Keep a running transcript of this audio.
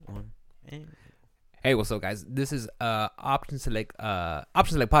Hey, what's up, guys? This is Option Select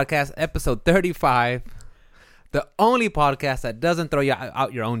Podcast, episode 35. The only podcast that doesn't throw you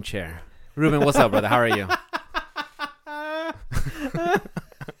out your own chair. Ruben, what's up, brother? How are you? Is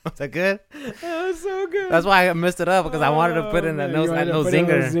that good? That was so good. That's why I messed it up, because I wanted to put in that no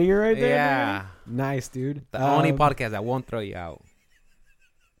zinger. Zinger right there. Yeah. Man? Nice, dude. The only podcast that won't throw you out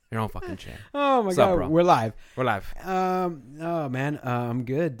your own fucking chair. Oh my What's god, up, bro? we're live. We're live. Oh man, I'm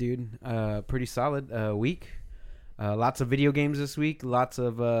good, dude. Pretty solid week. Lots of video games this week. Lots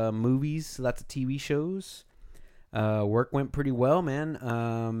of movies. Lots of TV shows. Work went pretty well, man.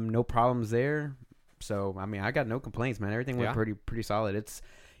 No problems there. So I mean, I got no complaints, man. Everything went pretty solid.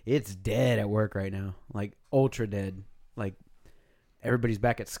 It's dead at work right now, like ultra dead. Like everybody's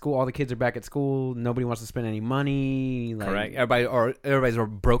back at school. All the kids are back at school. Nobody wants to spend any money. Like, Correct. Everybody's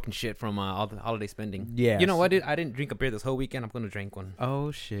broken shit from all the holiday spending. Yeah. You know what, dude? I didn't drink a beer this whole weekend. I'm gonna drink one. Oh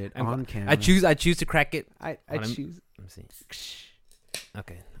shit! On camera. I choose to crack it. I choose. Let me see.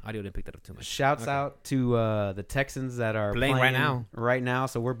 Okay, audio didn't pick that up too much. Shouts out to the Texans that are Playing right now. Right now,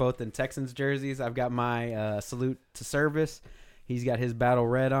 so we're both in Texans jerseys. I've got my salute to service. He's got his battle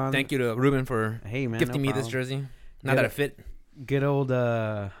red on. Thank you to Ruben for gifting me this jersey. Not that it fit. Good old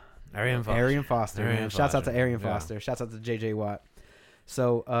Arian Foster. Man. Shouts out to Arian Foster. Shouts out to JJ Watt.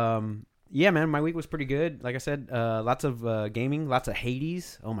 So yeah, man, my week was pretty good. Like I said, lots of gaming, lots of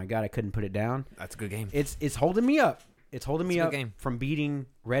Hades. Oh my god, I couldn't put it down. That's a good game. It's holding me up. It's holding me up game. From beating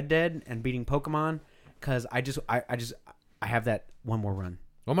Red Dead and beating Pokemon, because I have that one more run.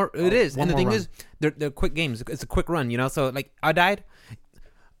 One more. It is, and the thing is, they're quick games. It's a quick run, you know. So like, I died.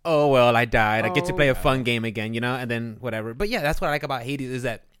 Oh well, I died. I get to play a fun game again, you know, and then whatever. But yeah, that's what I like about Hades is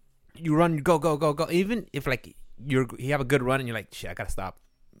that you run, you go. Even if like you have a good run and you're like, shit, I gotta stop.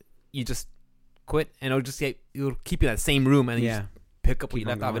 You just quit, and it'll keep you in that same room, and you just pick up what you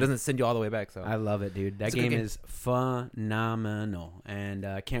left off. It doesn't send you all the way back. So I love it, dude. That game is phenomenal, and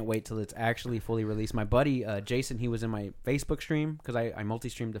I can't wait till it's actually fully released. My buddy Jason, he was in my Facebook stream, because I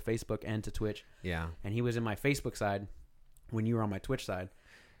multi-streamed to Facebook and to Twitch. Yeah, and he was in my Facebook side when you were on my Twitch side,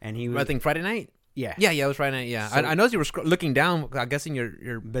 and he was. I think Friday night. Yeah, it was Friday night. Yeah, so, I noticed you were looking down. I'm guessing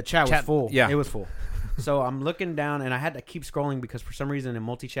your the chat was full. Yeah, it was full. So I'm looking down, and I had to keep scrolling because for some reason in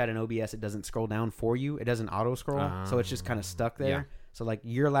multi-chat and OBS it doesn't scroll down for you. It doesn't auto-scroll, so it's just kind of stuck there. Yeah. So like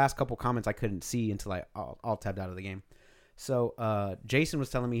your last couple comments I couldn't see until I all tabbed out of the game. So Jason was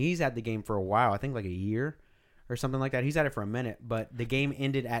telling me he's had the game for a while. I think like a year or something like that. He's had it for a minute, but the game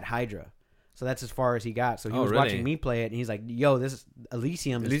ended at Hydra. So that's as far as he got. So he was watching me play it, and he's like, "Yo, this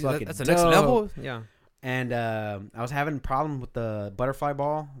Elysium is fucking that's the next level." Yeah. And I was having a problem with the butterfly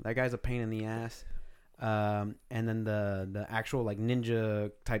ball. That guy's a pain in the ass. And then the actual like ninja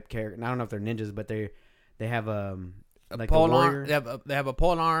type character. I don't know if they're ninjas, but they have like pole arm. They have a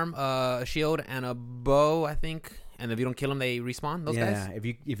pole arm, a shield, and a bow, I think. And if you don't kill them, they respawn. Those guys.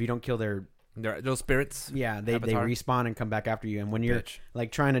 Yeah, if you don't kill those spirits. Yeah, they respawn and come back after you. And when you're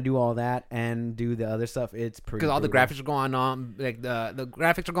like trying to do all that and do the other stuff, it's pretty. Because all the graphics are going on, like the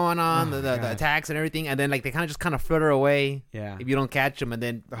graphics are going on, the attacks and everything, and then like they kind of flutter away. Yeah. If you don't catch them, and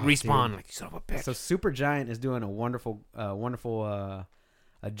then respawn, dude. Like you son of a bitch. So Supergiant is doing a wonderful a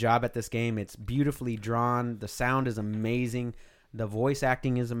job at this game. It's beautifully drawn. The sound is amazing. The voice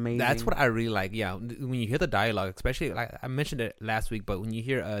acting is amazing. That's what I really like. Yeah, when you hear the dialogue, especially like I mentioned it last week, but when you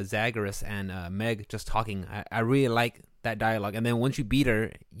hear Zagreus and Meg just talking, I really like that dialogue. And then once you beat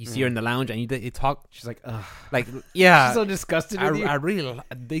her, you see her in the lounge and you talk. She's like, ugh. Like, yeah. She's so disgusted with you. I really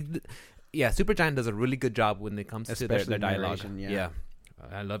Supergiant does a really good job when it comes to their dialogue. Yeah,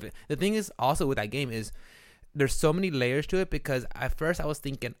 I love it. The thing is also with that game is there's so many layers to it, because at first I was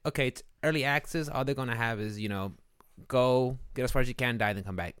thinking, okay, it's early access. All they're going to have is, go get as far as you can, die, then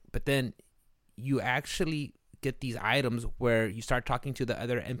come back. But then you actually get these items where you start talking to the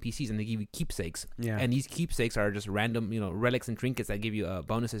other NPCs, and they give you keepsakes. Yeah. And these keepsakes are just random, relics and trinkets that give you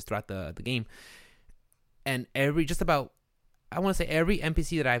bonuses throughout the game. And every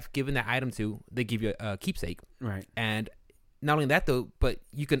NPC that I've given that item to, they give you a keepsake. Right. And not only that though, but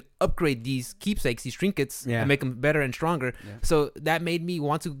you can upgrade these keepsakes, these trinkets, and make them better and stronger. Yeah. So that made me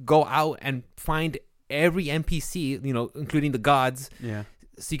want to go out and find every NPC, including the gods. Yeah.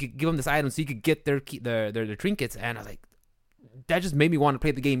 So you could give them this item, so you could get their trinkets, and I was like, that just made me want to play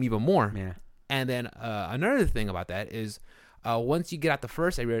the game even more. Yeah. And then another thing about that is, once you get out the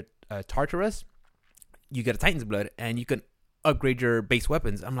first area, Tartarus, you get a Titan's Blood, and you can upgrade your base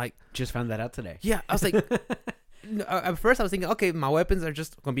weapons. I'm like, just found that out today. Yeah, I was like, at first I was thinking, okay, my weapons are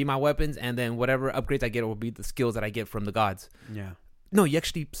just gonna be my weapons, and then whatever upgrades I get will be the skills that I get from the gods. Yeah. No, you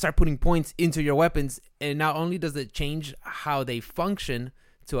actually start putting points into your weapons, and not only does it change how they function,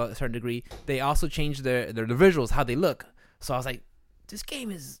 to a certain degree. They also changed the visuals, how they look. So I was like, this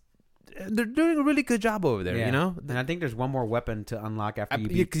game is. They're doing a really good job over there, you know. And I think there's one more weapon to unlock after you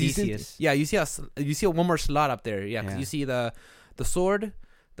beat Theseus. You see one more slot up there. Yeah, because you see the sword,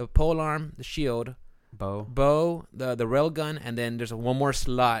 the polearm, the shield, bow, the railgun, and then there's one more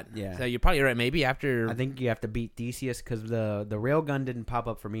slot. Yeah, so you're probably right. Maybe after I think you have to beat Theseus because the railgun didn't pop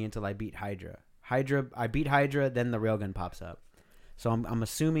up for me until I beat Hydra. I beat Hydra, then the railgun pops up. So I'm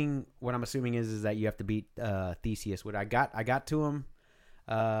assuming is that you have to beat Theseus. What I got to him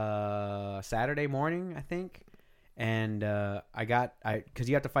Saturday morning, I think. And because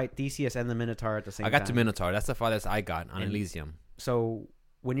you have to fight Theseus and the Minotaur at the same time. I got to Minotaur. That's the farthest I got on Elysium. So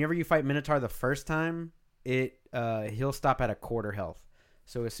whenever you fight Minotaur the first time, he'll stop at a quarter health.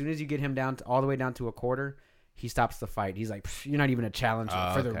 So as soon as you get him all the way down to a quarter, he stops the fight. He's like, "You're not even a challenger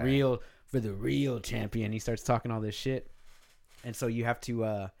for the real champion." He starts talking all this shit, and so you have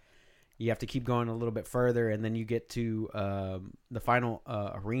to keep going a little bit further, and then you get to the final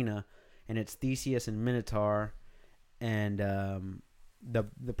arena, and it's Theseus and Minotaur. And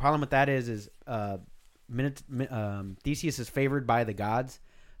the problem with that is Theseus is favored by the gods,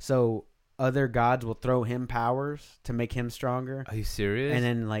 so other gods will throw him powers to make him stronger. Are you serious? And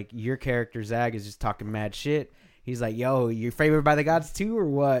then like your character Zag is just talking mad shit. He's like, "Yo, you're favored by the gods too, or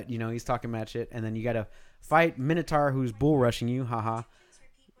what?" You know, he's talking mad shit, and then you gotta fight Minotaur, who's bull rushing you. Haha.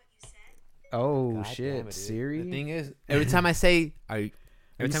 Oh, God shit, Siri. The thing is, every time I say, "Are you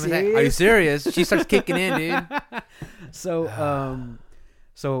serious?" She starts kicking in, dude. So,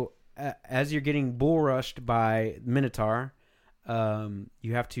 as you're getting bull rushed by Minotaur,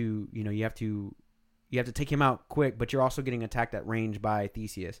 you have to take him out quick, but you're also getting attacked at range by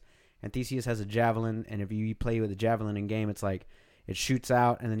Theseus. And Theseus has a javelin, and if you play with a javelin in game, it's like it shoots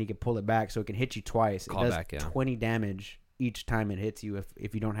out, and then you can pull it back, so it can hit you twice. It does 20 damage each time it hits you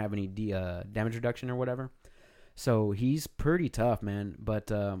if you don't have any damage reduction or whatever. So he's pretty tough, man.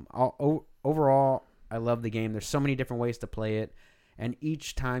 But overall, I love the game. There's so many different ways to play it, and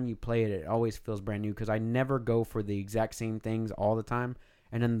each time you play it, it always feels brand new because I never go for the exact same things all the time.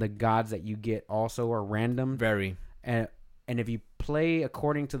 And then the gods that you get also are random. Very. And if you play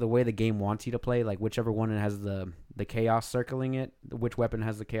according to the way the game wants you to play, like whichever one has the chaos circling it, which weapon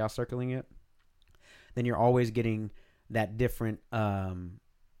has the chaos circling it, then you're always getting that different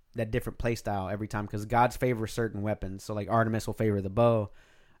play style every time because gods favor certain weapons. So like Artemis will favor the bow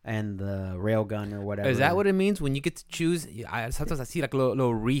and the railgun or whatever. Is that what it means when you get to choose? Sometimes I see like a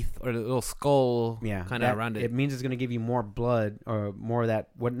little wreath or a little skull kind of around it. It means it's going to give you more blood or more of that,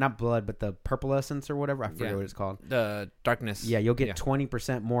 not blood, but the purple essence or whatever. I forget what it's called. The darkness. Yeah, you'll get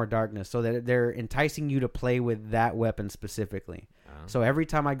 20% more darkness. So that they're enticing you to play with that weapon specifically. So every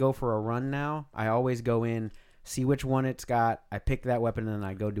time I go for a run now, I always go in, see which one it's got. I pick that weapon and then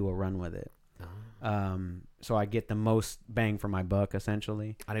I go do a run with it. So I get the most bang for my buck,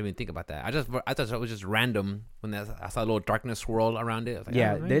 essentially. I didn't even think about that. I thought it was just random when I saw a little darkness swirl around it. I was like,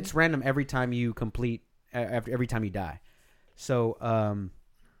 yeah, it's random every time you complete, every time you die. So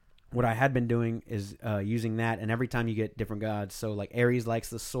what I had been doing is using that, and every time you get different gods. So like Ares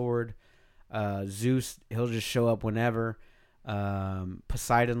likes the sword. Zeus, he'll just show up whenever.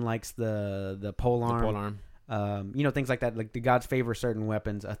 Poseidon likes the polearm. Things like that. Like the gods favor certain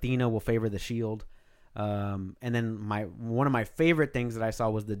weapons. Athena will favor the shield. And then one of my favorite things that I saw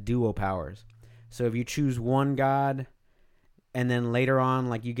was the duo powers. So if you choose one god, and then later on,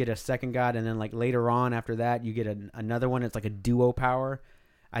 like you get a second god, and then like later on after that, you get another one. It's like a duo power.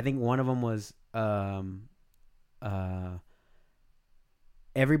 I think one of them was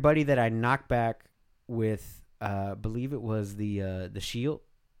everybody that I knocked back with. I believe it was the shield.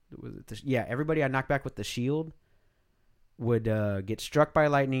 Everybody I knocked back with the shield would get struck by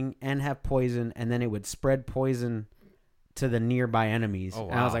lightning and have poison, and then it would spread poison to the nearby enemies. Oh,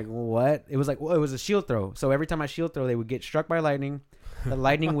 wow. And I was like, what? It was like, well, it was a shield throw. So every time I shield throw, they would get struck by lightning. The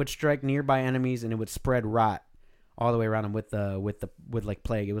lightning would strike nearby enemies, and it would spread rot all the way around them with like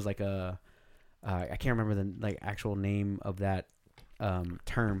plague. It was like I can't remember the like actual name of that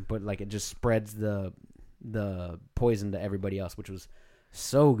term, but like it just spreads the poison to everybody else, which was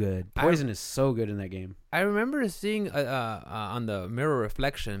so good. Poison is so good in that game. I remember seeing on the mirror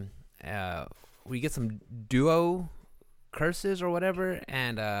reflection, we get some duo curses or whatever,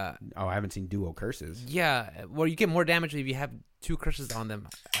 and I haven't seen duo curses. Yeah, well, you get more damage if you have two curses on them.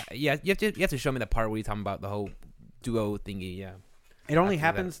 You have to show me that part where you're talking about the whole duo thingy. Yeah, it only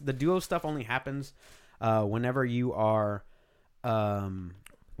happens. The duo stuff only happens whenever you are,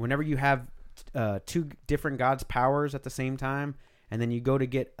 whenever you have two different gods' powers at the same time. And then you go to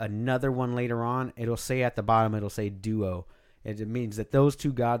get another one later on. It'll say at the bottom, it'll say duo. It means that those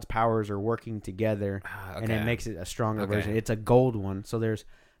two gods' powers are working together, and it makes it a stronger version. It's a gold one. So there's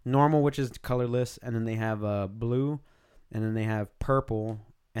normal, which is colorless, and then they have blue, and then they have purple,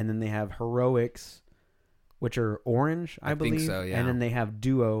 and then they have heroics, which are orange, I believe. Think so, yeah. And then they have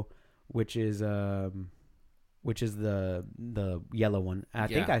duo, which is the yellow one. I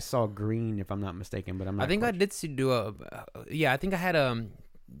think I saw green, if I'm not mistaken, but I'm not. I think I did see duo. I think I had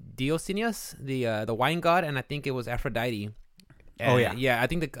Dionysius, the wine god, and I think it was Aphrodite. And I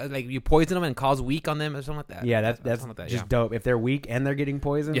think like you poison them and cause weak on them or something like that. Yeah, that's like just dope. If they're weak and they're getting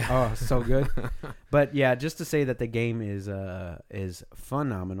poisoned, so good. But yeah, just to say that the game is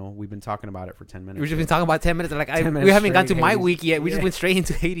phenomenal. We've been talking about it for 10 minutes. We've just been talking about 10 minutes. Like we haven't gotten to my week yet. We just went straight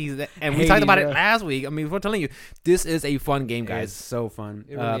into Hades, and we talked about it last week. I mean, we're telling you, this is a fun game, guys. It's so fun.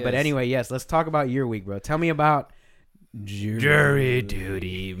 But anyway, yes, let's talk about your week, bro. Tell me about Jury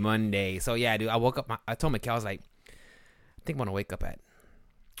Duty Monday. So yeah, dude, I woke up. I told Mikkel, I was like, I think I'm gonna wake up at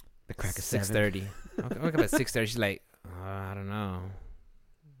the crack of 6:30. I wake up at 6:30. She's like, I don't know.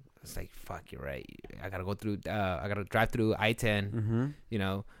 It's like, fuck, you're right. I gotta go through. I gotta drive through I-10. You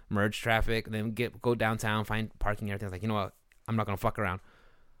know, merge traffic, and then go downtown, find parking, everything. I was like, you know what? I'm not gonna fuck around.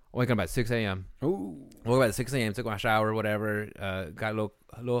 I wake up at 6 a.m. Ooh. Woke up at 6 a.m. Took my shower, whatever. Got a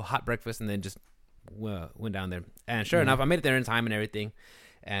little hot breakfast, and then just went down there. And sure enough, I made it there in time and everything.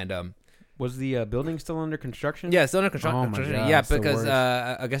 And was the building still under construction? Yeah, still under construction. Oh my God, yeah, because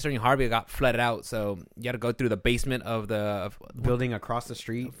I guess during Harvey it got flooded out, so you had to go through the basement of the building across the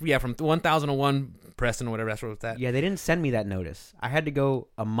street. Yeah, from 1001 Preston or whatever. That's where it's at. Yeah, they didn't send me that notice. I had to go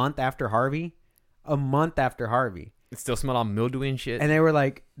a month after Harvey. It still smelled all mildewy and shit. And they were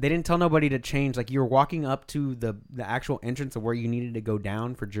like, they didn't tell nobody to change. Like, you were walking up to the actual entrance of where you needed to go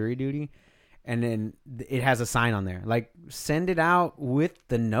down for jury duty. And then it has a sign on there. Like, send it out with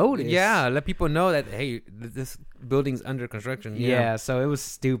the notice. Yeah, let people know that, hey, this building's under construction. Yeah, so it was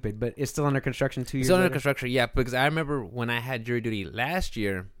stupid. But it's still under construction 2 years later? Still under construction, yeah. Because I remember when I had jury duty last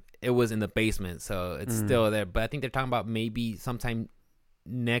year, it was in the basement. So it's still there. But I think they're talking about maybe sometime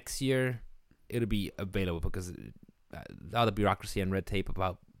next year it'll be available because all the bureaucracy and red tape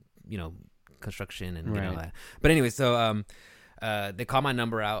about, you know, construction and all that. But anyway, so... they called my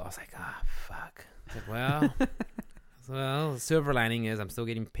number out. I was like, fuck. I was like, well, the silver lining is I'm still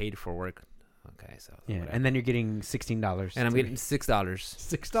getting paid for work. Okay, so whatever. And then you're getting $16. And I'm getting $6.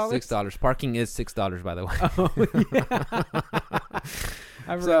 $6. Parking is $6, by the way.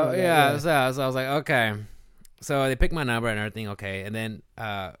 Oh, yeah. So I was like, okay. So they picked my number and everything. Okay, and then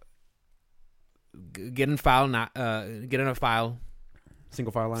get in a file.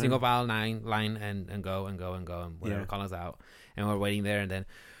 Single file line and go and whatever, call us out. And we're waiting there, and then,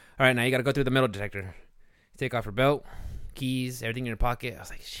 all right, now you got to go through the metal detector. You take off your belt, keys, everything in your pocket. I was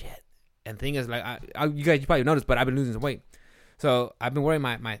like, shit. And the thing is, like, you guys probably noticed, but I've been losing some weight. So I've been wearing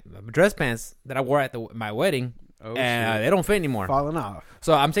my dress pants that I wore at my wedding, and they don't fit anymore. Falling off.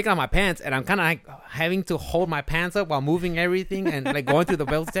 So I'm taking off my pants, and I'm kind of like having to hold my pants up while moving everything and like going through the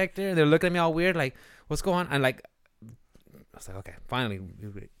belt detector. And they're looking at me all weird, like, what's going on? And like, I was like, okay, finally,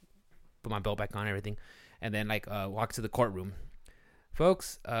 put my belt back on and everything. And then, like, walk to the courtroom.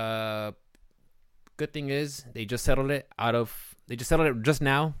 Folks, good thing is they just settled it just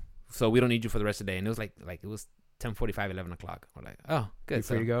now, so we don't need you for the rest of the day. And it was like it was 10:45, 11 o'clock. We're like, oh, good.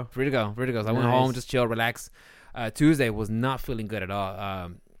 Free to go? Free to go. So I went home, just chill, relax. Tuesday was not feeling good at all. I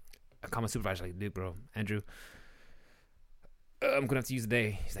called my supervisor, like, dude, bro, Andrew, I'm going to have to use the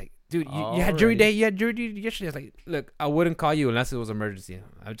day. He's like, dude, you had jury day. You had jury duty yesterday. I was like, look, I wouldn't call you unless it was an emergency.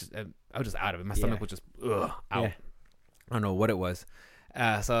 I was just out of it. My stomach was just out. Yeah. I don't know what it was.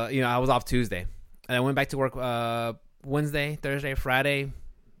 So, you know, I was off Tuesday. And I went back to work Wednesday, Thursday, Friday.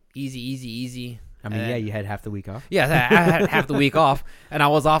 Easy. I mean, you had half the week off. Yeah, I had half the week off. And I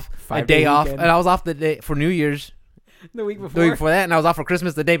was off a day off. And I was off the day for New Year's. The week before that. And I was off for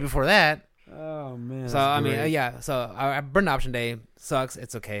Christmas the day before that. Oh, man. So, I mean, So I burned option day. Sucks.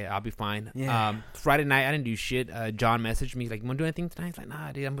 It's okay. I'll be fine. Yeah. Friday night, I didn't do shit. John messaged me. He's like, you want to do anything tonight? He's like,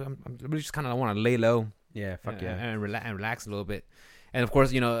 nah, dude. I'm really just kind of want to lay low. Yeah, fuck yeah. And relax a little bit. And, of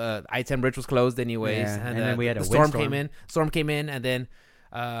course, you know, I-10 bridge was closed anyways. Yeah. And then we had a storm came in. And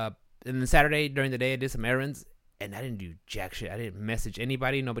then Saturday during the day, I did some errands. And I didn't do jack shit. I didn't message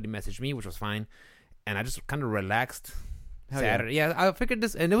anybody. Nobody messaged me, which was fine. And I just kind of relaxed. Saturday. Yeah, I figured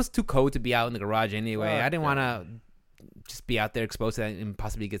this. And it was too cold to be out in the garage anyway. I didn't want to just be out there exposed to that and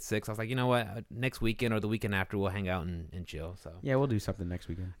possibly get sick. So I was like, you know what? Next weekend or the weekend after, we'll hang out and chill. So yeah, we'll do something next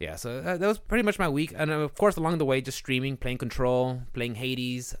weekend. Yeah, so that was pretty much my week. And of course, along the way, just streaming, playing Control, playing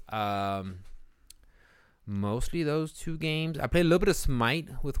Hades. Mostly those two games. I played a little bit of Smite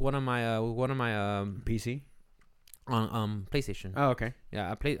with one of my PC. on PlayStation. Oh, okay.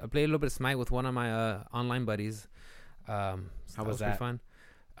 Yeah, I played a little bit of Smite with one of my online buddies. How was that? Pretty fun.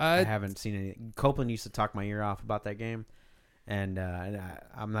 I haven't seen any. Copeland used to talk my ear off about that game, and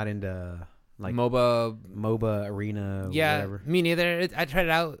I'm not into like MOBA arena. Yeah, whatever. Me neither. I tried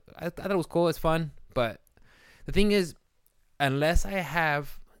it out. I thought it was cool. It's fun, but the thing is, unless I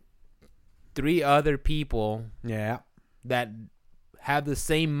have 3 other people, that have the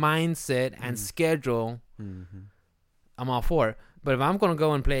same mindset and schedule, I'm all for it. But if I'm gonna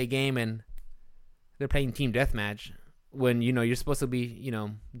go and play a game and they're playing team deathmatch, when you're supposed to be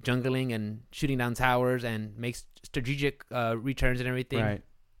jungling and shooting down towers and make strategic returns and everything, right?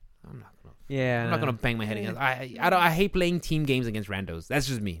 I'm not gonna bang my head against. I hate playing team games against randos. That's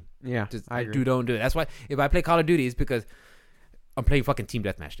just me. Yeah, I don't do it. That's why if I play Call of Duty, it's because I'm playing fucking team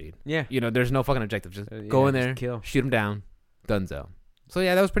deathmatch, dude. Yeah, there's no fucking objective. Just go in there, kill, shoot them down, donezo. So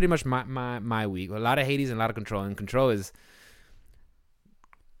yeah, that was pretty much my week. A lot of Hades and a lot of Control, and Control is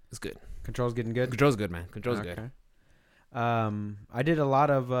good. Control's getting good. Control's good, man. Control's good. I did a lot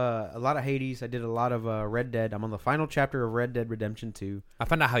of Hades. I did a lot of Red Dead. I'm on the final chapter of Red Dead Redemption 2. I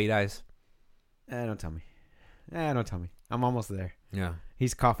found out how he dies. Don't tell me. Don't tell me. I'm almost there. Yeah.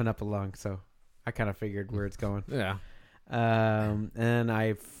 He's coughing up a lung, so I kind of figured where it's going. Yeah. And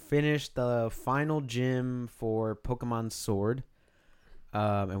I finished the final gym for Pokemon Sword.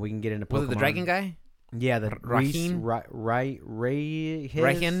 And we can get into Pokemon. Was it the dragon guy? Yeah, the Raihan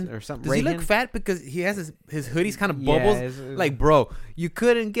or something. Does he look fat because he has his hoodie's kind of bubbles? Like, bro, you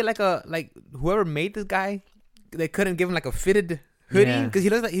couldn't get like whoever made this guy, they couldn't give him like a fitted hoodie because he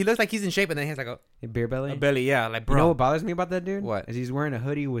looks like he's in shape and then he has like a beer belly. A belly, yeah. Like, bro, you know what bothers me about that dude? What? Is he's wearing a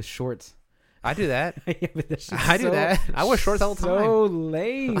hoodie with shorts. I do that. I do that. I wear shorts all the time. So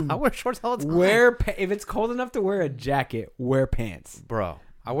lame. I wear shorts all the time. If it's cold enough to wear a jacket, wear pants, bro.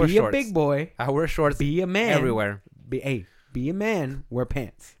 I wear be shorts. Be a big boy. I wear shorts. Be a man everywhere. Be a man. Wear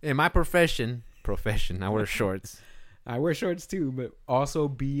pants. In my profession, I wear shorts. I wear shorts too, but also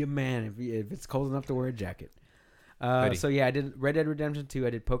be a man if it's cold enough to wear a jacket. So yeah, I did Red Dead Redemption 2. I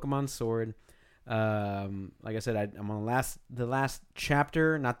did Pokemon Sword. Like I said, I'm on the last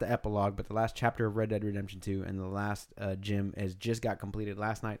chapter, not the epilogue, but the last chapter of Red Dead Redemption 2, and the last gym has just got completed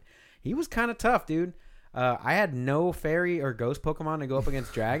last night. He was kind of tough, dude. I had no fairy or ghost Pokemon to go up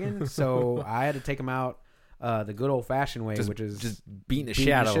against Dragon, so I had to take him out the good old fashioned way, which is just beating the shit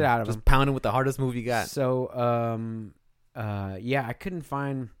out of him, just pounding with the hardest move you got. So, yeah, I couldn't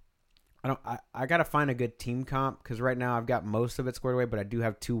find. I gotta find a good team comp because right now I've got most of it squared away, but I do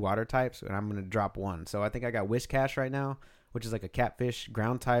have 2 water types, and I'm gonna drop 1. So I think I got Whiscash right now, which is like a catfish,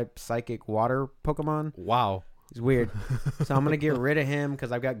 ground type, psychic water Pokemon. Wow. It's weird. So I'm going to get rid of him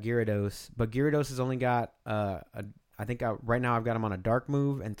because I've got Gyarados. But Gyarados has only got, right now I've got him on a dark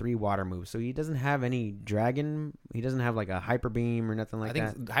move and 3 water moves. So he doesn't have any dragon. He doesn't have like a hyper beam or nothing like that.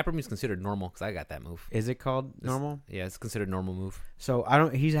 I think hyper beam is considered normal because I got that move. Is it called normal? Yeah, it's considered normal move. So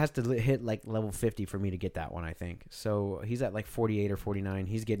he has to hit like level 50 for me to get that one, I think. So he's at like 48 or 49.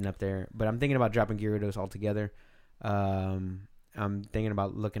 He's getting up there. But I'm thinking about dropping Gyarados altogether. I'm thinking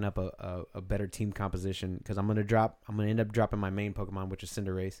about looking up a better team composition because I'm gonna end up dropping my main Pokemon, which is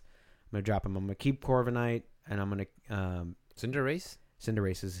Cinderace. I'm gonna drop him. I'm gonna keep Corviknight, and I'm gonna Cinderace.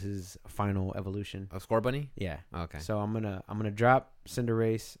 Cinderace is his final evolution of Scorbunny. Yeah. Okay. So I'm gonna drop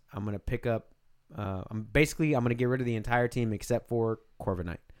Cinderace. I'm gonna pick up. I'm gonna get rid of the entire team except for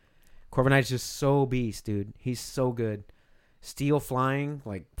Corviknight. Corviknight's just so beast, dude. He's so good. Steel flying,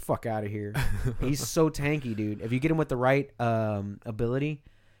 like, fuck out of here. He's so tanky, dude. If you get him with the right ability,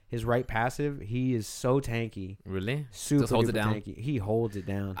 his right passive, he is so tanky. Really? Super just holds it down. Tanky. He holds it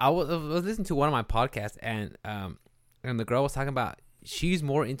down. I was listening to one of my podcasts, and the girl was talking about she's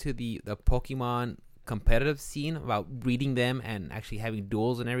more into the Pokemon competitive scene, about breeding them and actually having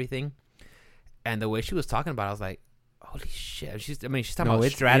duels and everything. And the way she was talking about it, I was like, holy shit. She's talking about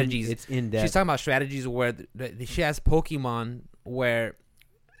strategies. It's in depth. She's talking about strategies where she has Pokemon where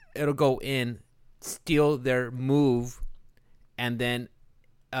it'll go in, steal their move, and then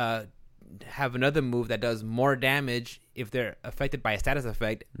have another move that does more damage if they're affected by a status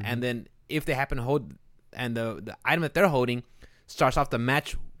effect. Mm-hmm. And then if they happen to hold, and the item that they're holding starts off the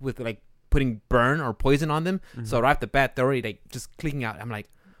match with like putting burn or poison on them. Mm-hmm. So right off the bat, they're already like just clicking out. I'm like,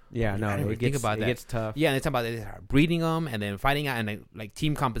 yeah, no, it gets tough. Yeah, and they talk about breeding them and then fighting out and like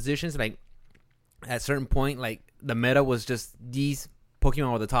team compositions. Like at a certain point, like the meta was just these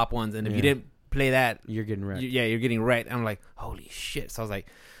Pokemon were the top ones, and if you didn't play that, you're getting wrecked. You're getting wrecked. And I'm like, holy shit! So I was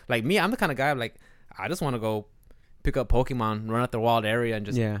like me, I'm the kind of guy like I just want to go pick up Pokemon, run out the wild area, and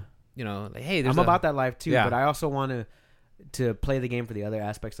just like hey, I'm about that life too. Yeah. But I also want to play the game for the other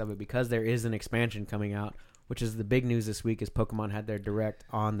aspects of it because there is an expansion coming out which is the big news this week, is Pokemon had their Direct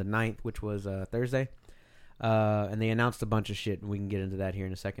on the 9th, which was Thursday. And they announced a bunch of shit, and we can get into that here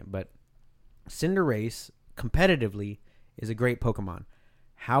in a second. But Cinderace, competitively, is a great Pokemon.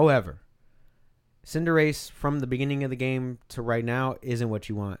 However, Cinderace, from the beginning of the game to right now, isn't what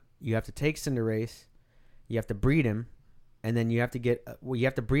you want. You have to take Cinderace, you have to breed him, and then you have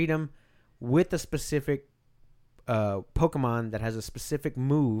to breed him with a specific Pokemon that has a specific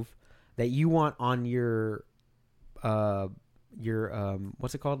move that you want on your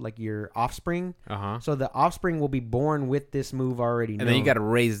what's it called? Like your offspring. So the offspring will be born with this move already. And then you got to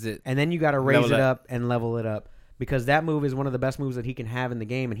raise it. And then you got to raise it up and level it up, because that move is one of the best moves that he can have in the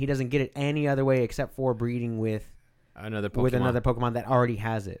game, and he doesn't get it any other way except for breeding with another Pokemon that already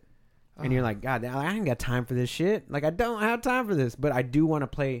has it. And you're like, God, I ain't got time for this shit. Like, I don't have time for this, but I do want to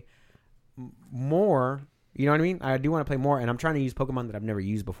play more. You know what I mean? I do want to play more, and I'm trying to use Pokemon that I've never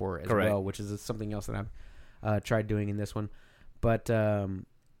used before as well, which is something else that I've tried doing in this one. But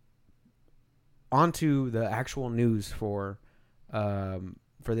onto the actual news for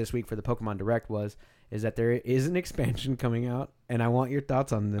this week for the Pokemon Direct is that there is an expansion coming out, and I want your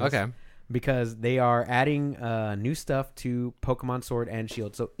thoughts on this. Okay. Because they are adding new stuff to Pokemon Sword and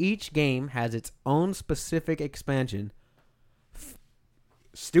Shield. So each game has its own specific expansion.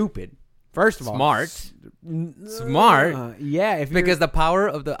 Stupid. First of all, smart. Yeah, because the power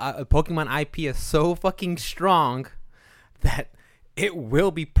of the Pokemon IP is so fucking strong that it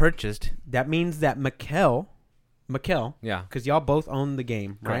will be purchased. That means that Mikkel, yeah, because y'all both own the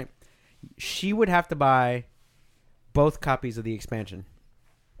game, right? She would have to buy both copies of the expansion.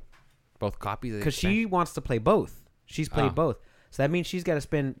 Both copies, because she wants to play both. She's played both, so that means she's got to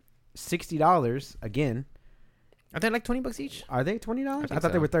spend $60 again. Are they like $20 each? Are they $20? I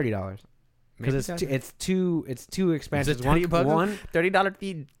thought they were $30. Because it's two expansions. Is it one $30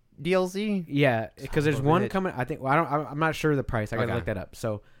 fee DLC. Yeah, because there's one coming. I think I'm not sure the price. I gotta look that up.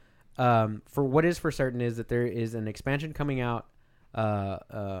 So, for what is for certain is that there is an expansion coming out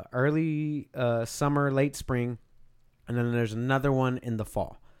early summer, late spring, and then there's another one in the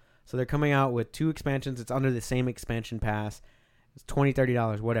fall. So they're coming out with two expansions. It's under the same expansion pass. It's $20,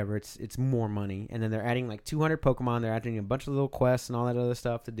 $30, whatever. It's more money, and then they're adding like 200 Pokemon. They're adding a bunch of little quests and all that other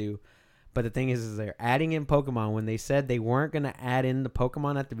stuff to do. But the thing is they're adding in Pokemon when they said they weren't going to add in the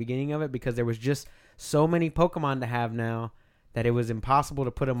Pokemon at the beginning of it because there was just so many Pokemon to have now that it was impossible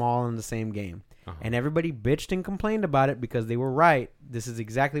to put them all in the same game. And everybody bitched and complained about it because they were right. This is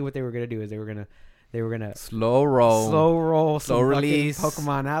exactly what they were going to do. Is they were going to slow roll some release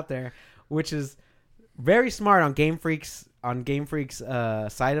Pokemon out there, which is very smart on Game Freak's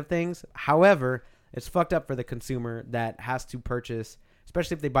side of things. However, it's fucked up for the consumer that has to purchase,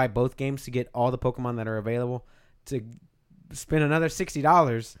 especially if they buy both games to get all the Pokemon that are available, to spend another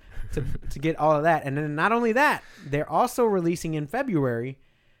 $60 to get all of that. And then not only that, they're also releasing in February.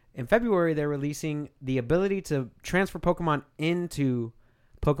 In February, they're releasing the ability to transfer Pokemon into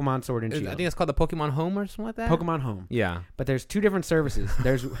Pokemon Sword and Shield. I think it's called the Pokemon Home or something like that. Pokemon Home. Yeah. But there's two different services.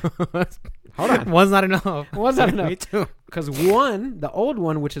 There's hold on. One's not enough. Me too. Because the old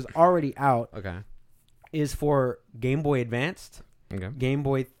one, which is already out, is for Game Boy Advanced, Game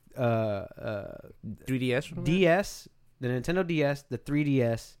Boy 3DS, DS, the Nintendo DS, the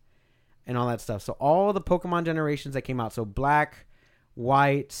 3DS, and all that stuff. So all the Pokemon generations that came out. So Black,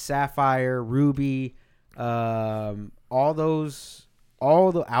 White, Sapphire, Ruby, all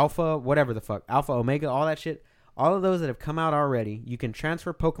the Alpha, whatever the fuck, Alpha, Omega, all that shit, all of those that have come out already, you can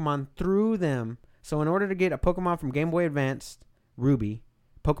transfer Pokemon through them. So in order to get a Pokemon from Game Boy Advance,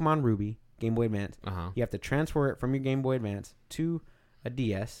 Pokemon Ruby, Game Boy Advance, you have to transfer it from your Game Boy Advance to a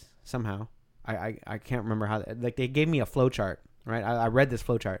DS somehow. I can't remember how. Like, they gave me a flowchart, right? I read this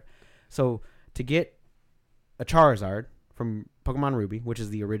flowchart. So to get a Charizard from Pokemon Ruby, which is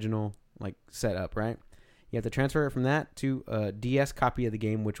the original like setup, right? You have to transfer it from that to a DS copy of the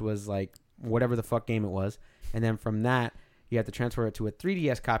game, which was like whatever the fuck game it was. And then from that, you have to transfer it to a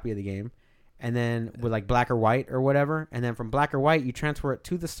 3DS copy of the game. And then with like Black or White or whatever. And then from Black or White, you transfer it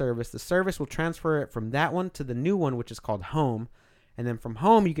to the service. The service will transfer it from that one to the new one, which is called Home. And then from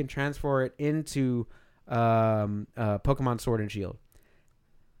Home, you can transfer it into Pokemon Sword and Shield.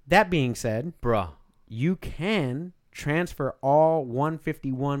 That being said, you can transfer all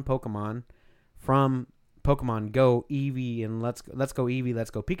 151 Pokemon from Pokemon Go, Eevee, and Let's Go Eevee,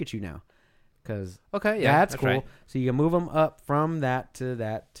 Let's Go Pikachu now. Because that's cool. Right. So you can move them up from that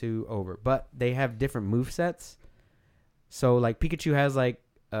to over. But they have different movesets. So like Pikachu has like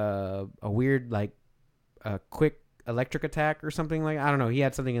a weird like a quick electric attack or something like, I don't know. He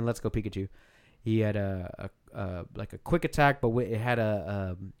had something in Let's Go Pikachu. He had a like a quick attack, but it had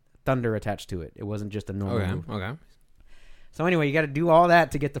a thunder attached to it. It wasn't just a normal move. Okay. So anyway, you got to do all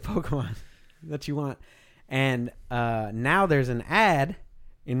that to get the Pokemon that you want. And now there's an ad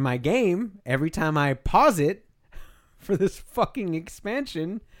in my game every time I pause it for this fucking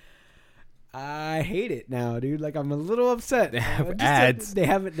expansion. I hate it now, dude. Like, I'm a little upset. They have ads.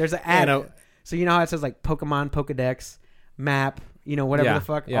 There's an ad. So you know how it says like Pokemon, Pokedex, map, whatever the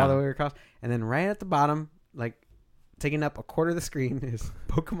fuck, all the way across. And then right at the bottom, like taking up a quarter of the screen is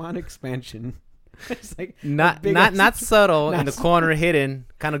Pokemon expansion. It's like not subtle in the corner, hidden,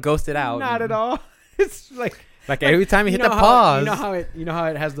 kind of ghosted out. Not at all. It's like every time you hit the pause. You know how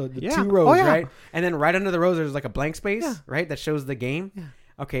it has the two rows, right? And then right under the rows there's like a blank space, right? That shows the game. Yeah.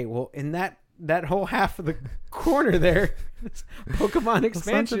 Okay, well in that whole half of the corner there, Pokemon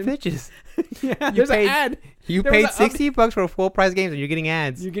expansion. Bitches. Yeah, there's an ad. You paid $60 for full price games and you're getting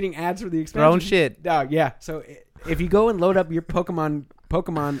ads. You're getting ads for the expansion. Your own shit. Yeah. So if you go and load up your Pokemon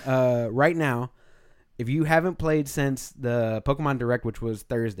right now, if you haven't played since the Pokemon Direct, which was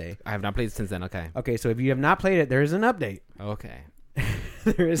Thursday. I have not played since then, okay. Okay, so if you have not played it, there is an update. Okay.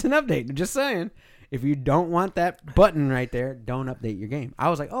 There is an update. Just saying. If you don't want that button right there, don't update your game. I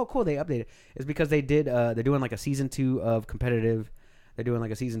was like, oh, cool, they updated. It's because they did, they're doing like a season 2 of competitive. They're doing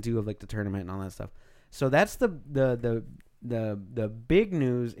like a season 2 of like the tournament and all that stuff. So that's the big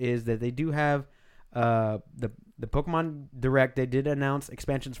news is that they do have the Pokemon Direct. They did announce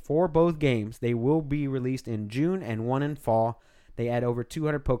expansions for both games. They will be released in June and one in fall. They add over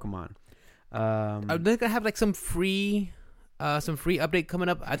 200 Pokemon. Are they gonna have like some free update coming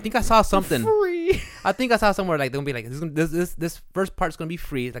up? I think I saw something. Free. I think I saw somewhere like they're gonna be like this first part's gonna be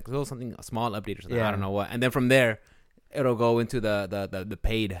free. It's like a small update or something. Yeah. I don't know what. And then from there, it'll go into the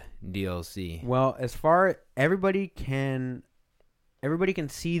paid DLC. Well, as far everybody can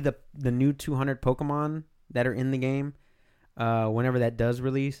see the new 200 Pokemon that are in the game whenever that does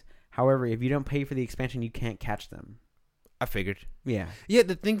release. However, if you don't pay for the expansion, you can't catch them. I figured. Yeah. Yeah,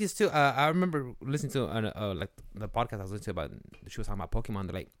 the thing is too, I remember listening to like the podcast I was listening to about, she was talking about Pokemon.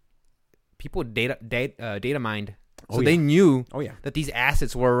 They're like, people data mined. So they knew that these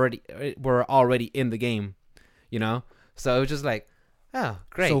assets were already in the game, So it was just like, oh,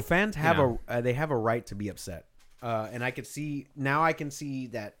 great. So fans have they have a right to be upset. And I can see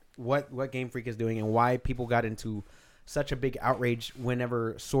that what Game Freak is doing and why people got into such a big outrage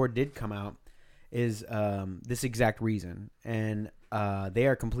whenever Sword did come out is this exact reason. And they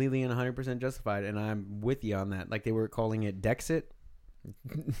are completely and 100% justified, and I'm with you on that. Like, they were calling it Dexit.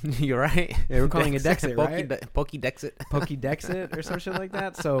 You're right. They were calling it Dexit, right? Pokédexit. Pokédexit or some shit like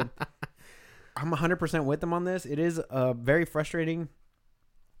that. So I'm 100% with them on this. It is very frustrating,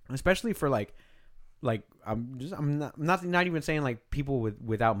 especially for like I'm not even saying like people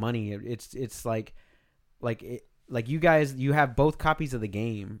without money. It's like you guys, you have both copies of the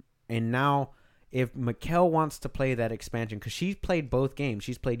game, and now if Mikkel wants to play that expansion, because she's played both games,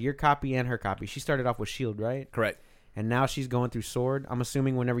 she's played your copy and her copy. She started off with Shield, right? Correct. And now she's going through Sword. I'm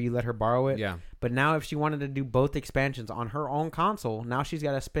assuming whenever you let her borrow it. Yeah. But now if she wanted to do both expansions on her own console, now she's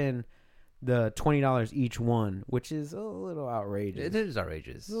got to spend the $20 each one, which is a little outrageous. It is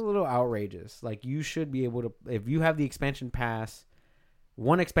outrageous. It's a little outrageous. Like, you should be able to, if you have the expansion pass,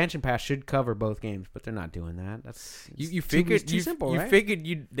 one expansion pass should cover both games, but they're not doing that. That's you figured too simple, right? You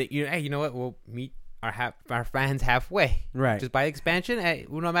figured hey, you know what? We'll meet our fans halfway, right? Just buy the expansion. Hey,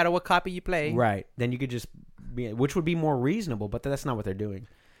 no matter what copy you play, right? Then you could just which would be more reasonable, but that's not what they're doing.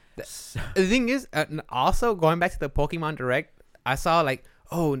 The thing is, also going back to the Pokemon Direct, I saw like,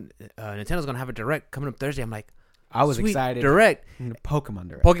 Nintendo's gonna have a Direct coming up Thursday. I'm like, I was excited. Direct, Pokemon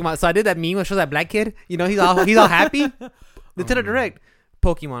Direct, Pokemon. So I did that meme where it shows that black kid. He's all happy. Nintendo Direct,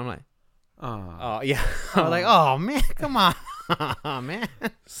 Pokemon. I'm like, oh yeah. I was like, oh man, come on, man.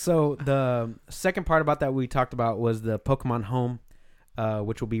 So the second part about that we talked about was the Pokemon Home,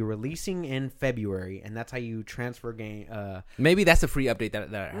 which will be releasing in February, and that's how you transfer game. Maybe that's a free update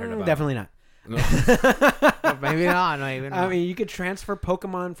that I heard about. Definitely not. No. Maybe not. No, even I mean, you could transfer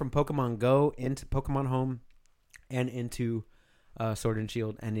Pokemon from Pokemon Go into Pokemon Home and into Sword and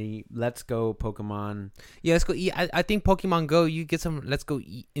Shield, and Let's Go Pokemon. Yeah, Let's Go. I think Pokemon Go, you get some Let's Go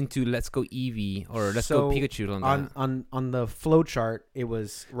into Let's Go Eevee or Let's Go Pikachu on the flow chart. It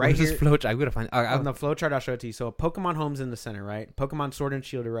was right here. Flow chart. I'm gonna find on the flow chart. I'll show it to you. So Pokemon Home's in the center, right? Pokemon Sword and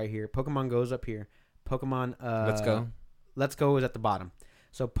Shield are right here. Pokemon Go's up here. Pokemon Let's Go is at the bottom.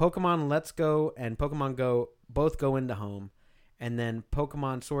 So Pokemon Let's Go and Pokemon Go both go into Home, and then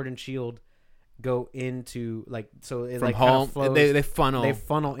Pokemon Sword and Shield go into from like Home. Kind of flows, they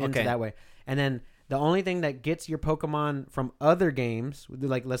funnel into that way. And then the only thing that gets your Pokemon from other games,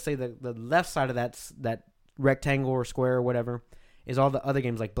 like let's say the left side of that rectangle or square or whatever, is all the other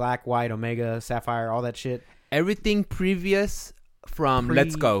games like Black, White, Omega, Sapphire, all that shit. Everything previous from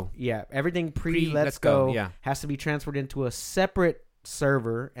Let's Go. Yeah, everything Let's Go has to be transferred into a separate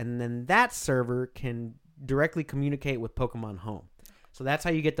server, and then that server can directly communicate with Pokemon Home. So that's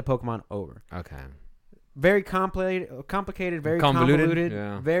how you get the Pokemon over. Okay. Very complicated, very convoluted,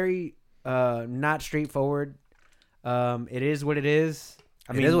 very not straightforward. It is what it is.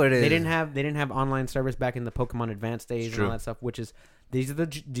 I mean, they didn't have online service back in the Pokemon Advance days and all that stuff, which is these are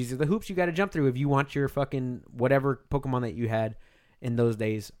the hoops you got to jump through if you want your fucking whatever Pokemon that you had in those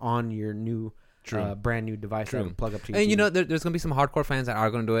days on your new brand new device that would plug up to your And TV. you know, there's gonna be some hardcore fans that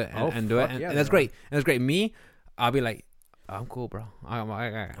are gonna do it and do it, and that's great. And that's great. Me, I'll be like, I'm cool, bro.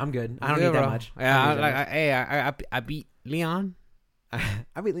 I'm good. I don't need that much. Yeah, I beat Leon.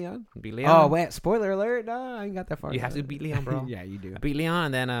 I beat Leon. Beat Leon. Oh wait, spoiler alert! No, I ain't got that far. You have to beat Leon, bro. Yeah, you do. I beat Leon,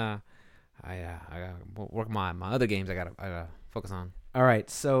 and then I gotta work my other games. I gotta focus on. All right,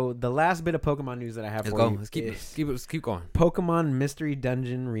 so the last bit of Pokemon news that I have for you. Let's keep going. Pokemon Mystery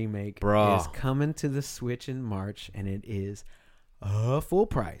Dungeon Remake Bro. is coming to the Switch in March, and it is full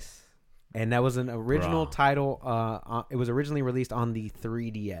price. And that was an original title. It was originally released on the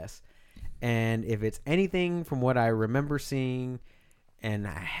 3DS. And if it's anything from what I remember seeing, and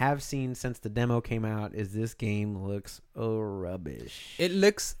I have seen since the demo came out, is this game looks rubbish. It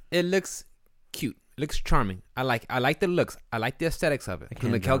looks cute. It looks charming. I like the looks. I like the aesthetics of it. Because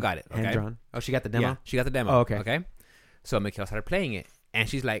Mikkel got it. Okay? Hand-drawn. Oh, she got the demo? Yeah, she got the demo. Oh, okay. Okay. So Mikkel started playing it, and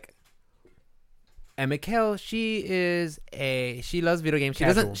she's like, and Mikkel, she loves video games.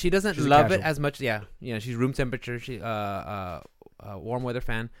 She doesn't love it as much. Yeah, you know, she's room temperature. She warm weather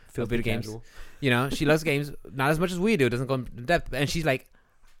fan of video games. You know, she loves games not as much as we do. Doesn't go in depth, and she's like,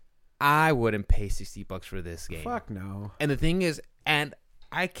 I wouldn't pay $60 for this game. Fuck no. And the thing is, and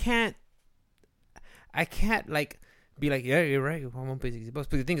I can't like be like, yeah, you're right. I won't pay $60. But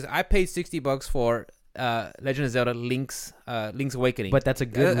the thing is, I paid $60 for Legend of Zelda Link's Awakening. But that's a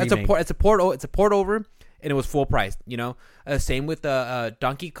good remake. It's a port over, and it was full price. You know, same with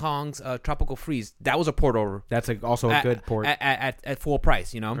Donkey Kong's Tropical Freeze. That was a port over. That's also a good port at full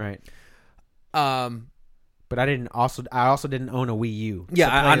price. You know, right? But I also didn't own a Wii U. Yeah,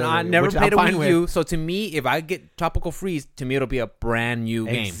 I never played a Wii U. So to me, if I get Tropical Freeze, to me it'll be a brand new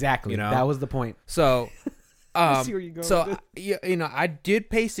game. Exactly. You know, that was the point. So, I see where you're going with you know, I did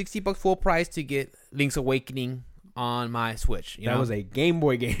pay $60 full price to get Link's Awakening on my Switch. That was a Game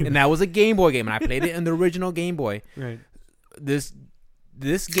Boy game, and that was a Game Boy game, and I played it in the original Game Boy. Right. This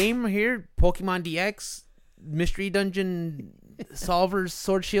game here, Pokemon DX Mystery Dungeon Solver's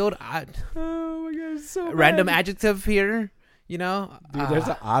Sword Shield. Oh my god, so bad. Random adjective here. You know, dude. There's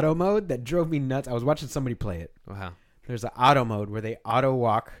an auto mode that drove me nuts. I was watching somebody play it. Wow. There's an auto mode where they auto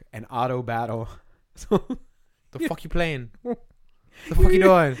walk and auto battle. So the fuck you playing? The fuck you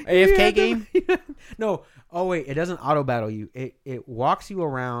doing? AFK game? No. Oh wait, it doesn't auto battle you. It walks you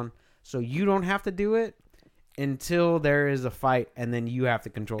around, so you don't have to do it until there is a fight, and then you have to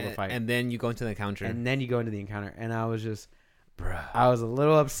control the fight, and then you go into the encounter, and I was just, bruh. I was a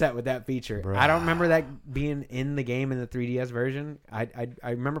little upset with that feature. Bruh. I don't remember that being in the game in the 3DS version. I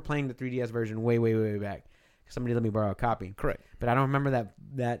remember playing the 3DS version way back. Somebody let me borrow a copy. Correct. But I don't remember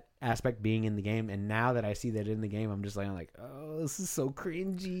that aspect being in the game. And now that I see that in the game, I'm just like, oh, this is so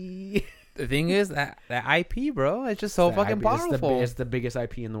cringy. The thing is that IP, bro, it's just so fucking powerful. It's the biggest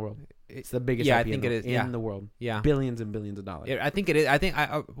IP in the world. It's the biggest IP I think it is. In the world. Yeah. Billions and billions of dollars. Yeah, I think it is. I think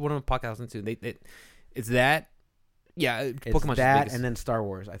one of the podcasts I listened to, it's that. Yeah, it's Pokemon's that and then Star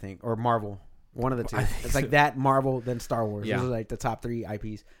Wars, I think. Or Marvel. One of the two. It's like that, Marvel, then Star Wars. Yeah. Those are like the top 3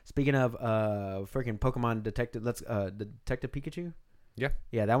 IPs. Speaking of freaking Pokemon Detective Pikachu. Yeah.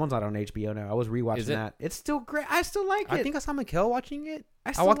 Yeah, that one's out on HBO now. I was rewatching that. It's still great. I still like it. I think I saw Mikkel watching it.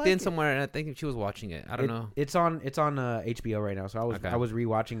 I walked in somewhere and I think she was watching it. I don't know. It's on HBO right now. So I was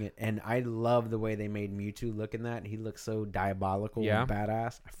rewatching it, and I love the way they made Mewtwo look in that. He looks so diabolical and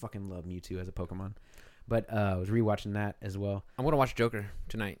badass. I fucking love Mewtwo as a Pokemon. But I was rewatching that as well. I'm gonna watch Joker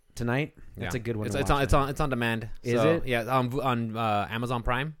tonight. That's a good one. It's on demand. Is it? Yeah, on Amazon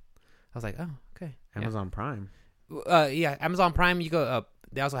Prime. I was like, oh, okay. Amazon Prime. Yeah, Amazon Prime. You go.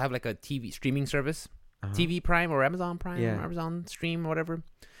 They also have like a TV streaming service, TV Prime or Amazon Prime or Amazon Stream or whatever.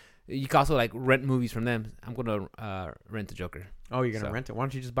 You can also like rent movies from them. I'm gonna rent the Joker. Oh, you're gonna rent it? Why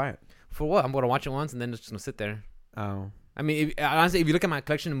don't you just buy it? For what? I'm gonna watch it once and then just gonna sit there. Oh. I mean, honestly, if you look at my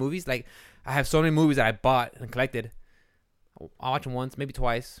collection of movies, like I have so many movies that I bought and collected. I'll watch them once, maybe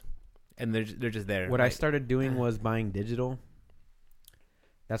twice, and they're just there. What I started doing was buying digital.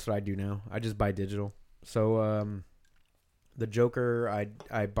 That's what I do now. I just buy digital. So the Joker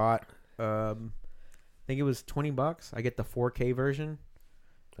I bought I think it was $20. I get the 4K version.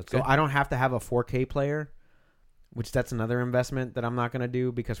 That's so good. I don't have to have a 4K player, which that's another investment that I'm not going to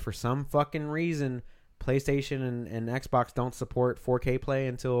do because for some fucking reason, PlayStation and Xbox don't support 4K play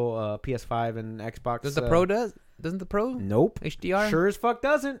until PS5 and Xbox. Does the Pro does? Doesn't the Pro? Nope. HDR? Sure as fuck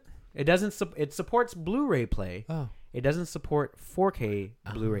doesn't. It doesn't. It supports Blu-ray play. Oh. It doesn't support 4K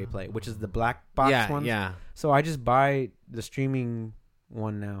Blu-ray play, which is the black box one. Yeah. So I just buy the streaming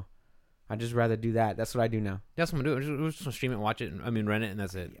one now. I just rather do that. That's what I do now. That's what I'm gonna do. I'm just gonna stream it, watch it. Rent it, and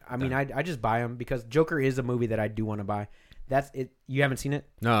that's it. I mean, I just buy them because Joker is a movie that I do want to buy. That's it. You haven't seen it?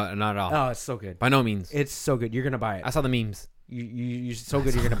 No, not at all. Oh, it's so good. By no means. It's so good. You're gonna buy it. I saw the memes. You're so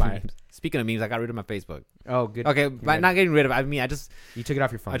good. You're gonna buy it. Speaking of memes, I got rid of my Facebook. Oh, good. Okay, by not getting rid of it, I mean you took it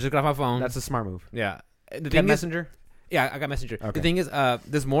off your phone. I just got off my phone. That's a smart move. Yeah. The thing Messenger? Yeah, I got Messenger. Okay. The thing is,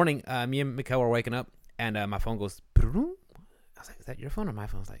 this morning, me and Mikhail were waking up, and my phone goes. I was like, "Is that your phone or my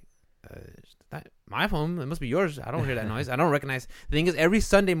phone?" I was like, "That my phone. It must be yours. I don't hear that noise. I don't recognize." The thing is, every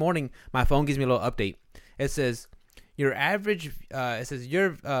Sunday morning, my phone gives me a little update. It says your average. It says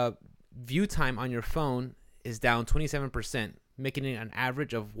your view time on your phone is down 27%, making it an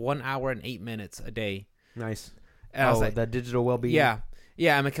average of 1 hour and 8 minutes a day. Nice. And I was like, the digital well-being. Yeah.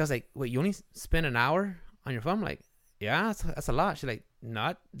 And Mikhail's like, "Wait, you only spend an hour on your phone?" I'm like, "Yeah, that's a lot." She's like,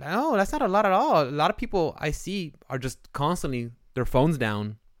 no, that's not a lot at all. A lot of people I see are just constantly their phones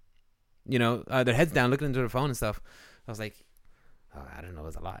down, their heads down, looking into their phone and stuff. I was like, I don't know, it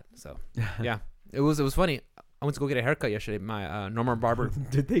was a lot. So yeah, it was funny. I went to go get a haircut yesterday. My normal barber.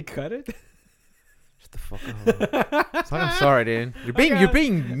 Did they cut it? Shut the fuck up. I'm sorry, dude. You're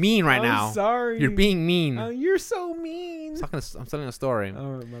being mean right now. I'm sorry. You're being mean. You're so mean. I'm telling a story.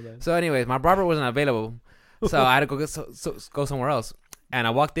 Oh, my bad. So anyways, my barber wasn't available. So I had to go somewhere else. And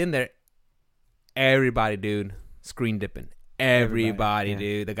I walked in there. Everybody, dude, screen dipping. Everybody,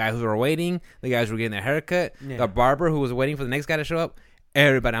 dude. The guys who were waiting, the guys who were getting their haircut, the barber who was waiting for the next guy to show up.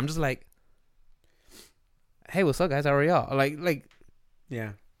 Everybody. I'm just like, hey, what's up, guys? How are y'all? Like,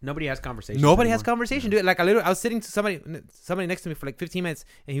 yeah. Nobody has conversation. Nobody has conversation, dude. Like I was sitting to somebody next to me for like 15 minutes,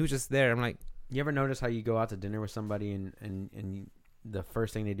 and he was just there. I'm like, you ever notice how you go out to dinner with somebody and the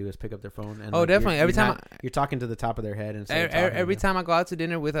first thing they do is pick up their phone? And definitely. Every time you're talking to the top of their head, and every time I go out to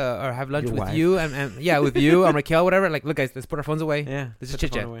dinner with or have lunch with you and with you or Raquel, whatever. Like, look, guys, let's put our phones away. Yeah, this is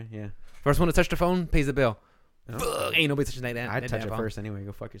chit chat. Yeah, first one to touch the phone pays the bill. Oh. Ain't nobody touching that. I'd touch it first anyway.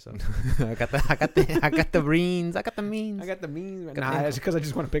 Go fuck yourself. I got the means. I got the means. Nah, it's because I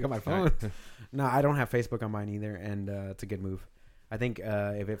just want to pick up my phone. No, I don't have Facebook on mine either, and it's a good move. I think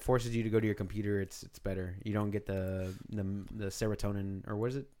if it forces you to go to your computer, it's better. You don't get the serotonin, or what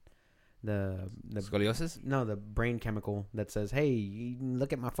is it? The scoliosis? No, the brain chemical that says, "Hey, you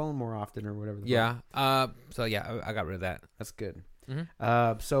look at my phone more often," or whatever. Yeah. So yeah, I got rid of that. That's good.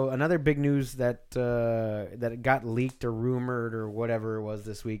 Mm-hmm. So another big news that got leaked or rumored or whatever it was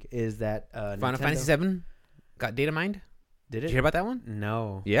this week is that Final Fantasy VII got data mined. Did it? Did you hear about that one?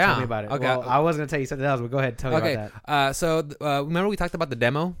 No. Yeah. Tell me about it. Okay. Well, I was going to tell you something else, but go ahead. Tell me about that. So remember we talked about the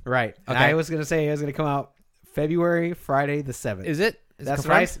demo? Right. Okay. I was going to say it was going to come out Friday the 7th. Is it? That's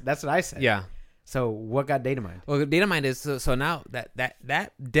what I said. Yeah. So what got data mined? Well, data mined is so now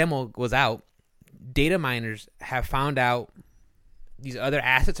that demo was out, data miners have found out these other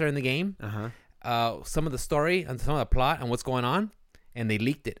assets are in the game. Some of the story and some of the plot and what's going on, and they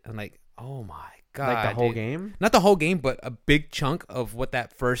leaked it. I'm like, oh my god! Like the whole game? Not the whole game, but a big chunk of what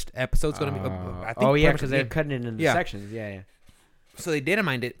that first episode's going to be. I think because they're cutting it into sections. Yeah. So they data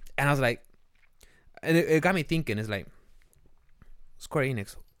mined it, and I was like, and it got me thinking. It's like, Square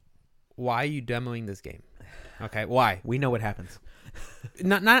Enix, why are you demoing this game? Okay, why? We know what happens.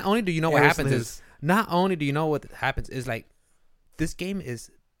 Not only do you know what happens is like, this game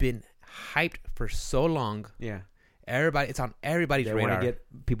has been hyped for so long. Yeah. It's on everybody's radar. They want to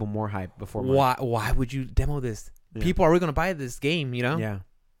get people more hyped before. Why would you demo this? Yeah. People are going to buy this game, Yeah.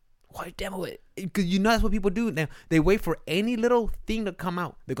 Why demo it? Because that's what people do now. They wait for any little thing to come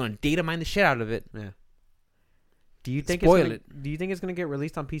out. They're going to data mine the shit out of it. Yeah. Do you think Do you think it's going to get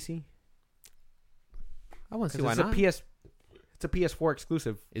released on PC? I want to see why not. It's a PS4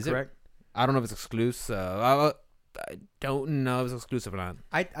 exclusive. Is correct? I don't know if it's exclusive. I don't know if it's exclusive or not.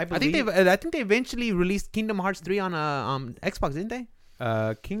 I think they eventually released Kingdom Hearts 3 on Xbox, didn't they?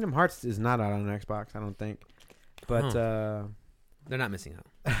 Kingdom Hearts is not out on Xbox, I don't think. But they're not missing out.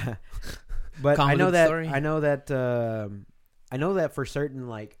 But I know that for certain,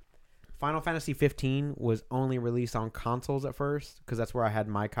 like, Final Fantasy 15 was only released on consoles at first because that's where I had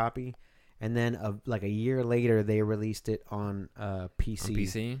my copy. And then, a year later, they released it on PC. On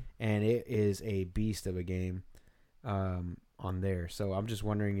PC? And it is a beast of a game. On on there. So I'm just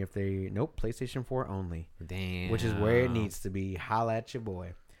wondering if PlayStation 4 only. Damn. Which is where it needs to be. Holla at your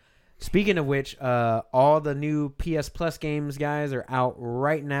boy. Speaking of which, all the new PS Plus games, guys, are out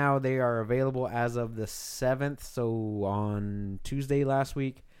right now. They are available as of the 7th. So on Tuesday last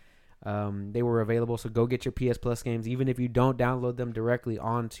week, they were available. So go get your PS Plus games. Even if you don't download them directly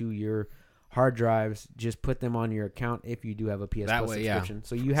onto your hard drives, just put them on your account if you do have a PS Plus subscription. Yeah.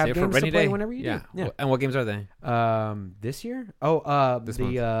 So you have games to play whenever you do. Yeah. And what games are they? This year? This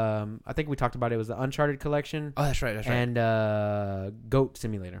month. I think we talked about it. It was the Uncharted collection. Oh, that's right. And Goat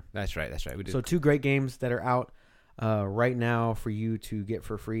Simulator. That's right. We did. So 2 great games that are out right now for you to get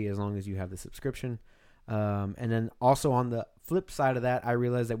for free as long as you have the subscription. And then also on the flip side of that, I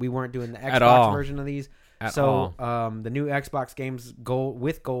realized that we weren't doing the Xbox version of these. The new Xbox games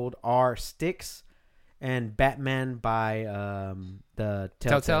gold are Styx and Batman by the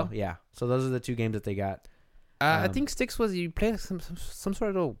Telltale. Yeah. So those are the 2 games that they got. I think Styx was you play some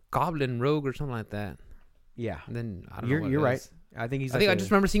sort of goblin rogue or something like that. Yeah. And then I don't know. You're right. I think I just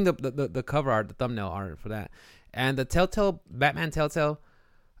remember seeing the cover art, the thumbnail art for that. And the Batman Telltale,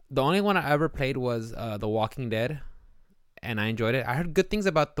 the only one I ever played was The Walking Dead. And I enjoyed it. I heard good things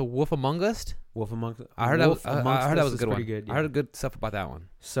about The Wolf Among Us. I heard that was a good one. Good, yeah. I heard good stuff about that one.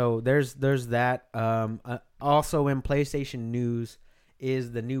 So there's that. Also in PlayStation news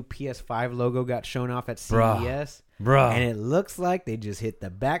is the new PS5 logo got shown off at CES. Bruh. And it looks like they just hit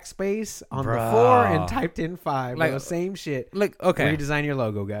the backspace on the 4 and typed in 5. Like, same shit. Like, okay. Redesign your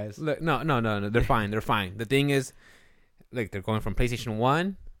logo, guys. Look, no. They're fine. The thing is, like, they're going from PlayStation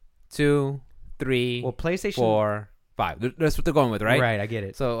 1, 2, 3, PlayStation 4, 5. That's what they're going with, right? Right, I get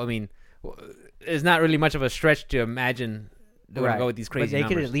it. So, I mean, it's not really much of a stretch to imagine they're going to go with these crazy numbers. But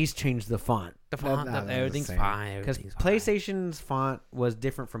they could at least change the font. Everything's fine. Because PlayStation's font was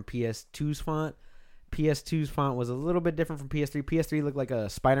different from PS2's font. PS2's font was a little bit different from PS3. PS3 looked like a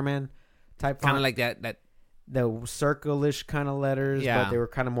Spider-Man type font. Kind of like that. The circle-ish kind of letters, but they were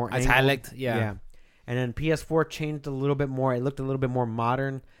kind of more italic. Yeah. And then PS4 changed a little bit more. It looked a little bit more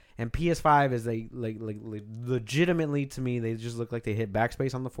modern. And PS5 is like legitimately to me, they just look like they hit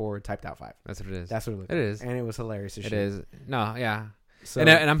backspace on the 4 and typed out 5. That's what it is. That's what it looked like. It is. And it was hilarious. It is. No, yeah. So,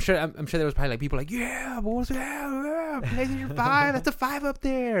 and I'm sure there was probably like people like, yeah, boys, PlayStation 5, that's a 5 up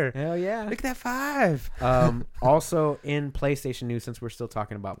there. Hell yeah. Look at that 5. Also in PlayStation news, since we're still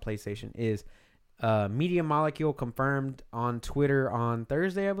talking about PlayStation, is Media Molecule confirmed on Twitter on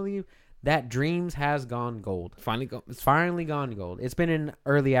Thursday, I believe, that Dreams has gone gold. It's finally gone gold. It's been in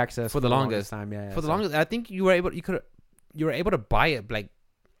early access for the longest time. Yeah, for the longest. I think you were able to buy it like,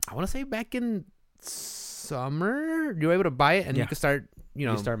 I want to say back in summer. You were able to buy it and you could start,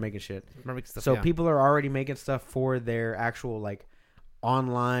 you start making shit. Stuff, so people are already making stuff for their actual like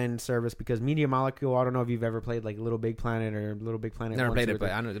online service, because Media Molecule, I don't know if you've ever played like Little Big Planet or Little Big Planet. Never played it,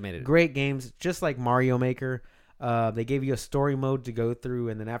 but I know they made it. Great games, just like Mario Maker. They gave you a story mode to go through,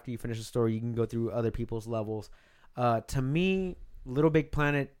 and then after you finish the story, you can go through other people's levels. To me, Little Big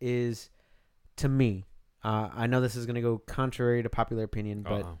Planet is, to me, I know this is going to go contrary to popular opinion,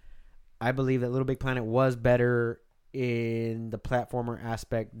 but I believe that Little Big Planet was better in the platformer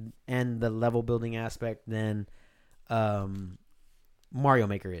aspect and the level building aspect than Mario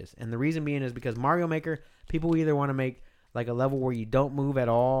Maker is. And the reason being is because Mario Maker, people either want to make like a level where you don't move at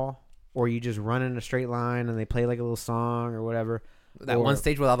all, or you just run in a straight line and they play like a little song or whatever. That one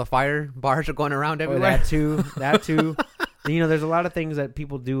stage where all the fire bars are going around everywhere. That too. There's a lot of things that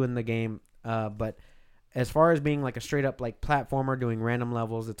people do in the game. But as far as being like a straight up like platformer doing random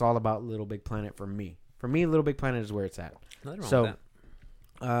levels, it's all about Little Big Planet for me. For me, Little Big Planet is where it's at. So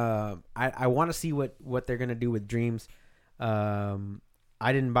I want to see what they're going to do with Dreams. I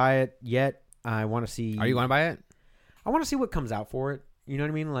didn't buy it yet. I want to see. Are you going to buy it? I want to see what comes out for it. You know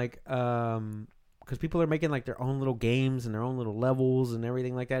what I mean? Like, because people are making like their own little games and their own little levels and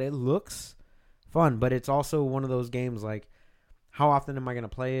everything like that. It looks fun, but it's also one of those games like, how often am I going to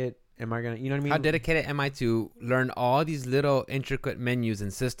play it? Am I going to, you know what I mean? How dedicated am I to learn all these little intricate menus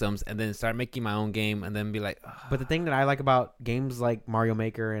and systems and then start making my own game and then be like, ugh. But the thing that I like about games like Mario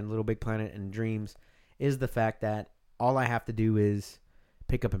Maker and Little Big Planet and Dreams is the fact that all I have to do is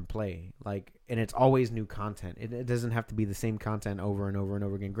pick up and play, like, and it's always new content. It doesn't have to be the same content over and over and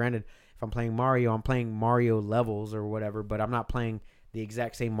over again. Granted, if I'm playing Mario levels or whatever, but I'm not playing the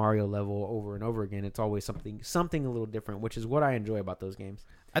exact same Mario level over and over again. It's always something a little different, which is what I enjoy about those games.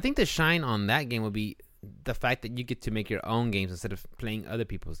 I think the shine on that game would be the fact that you get to make your own games instead of playing other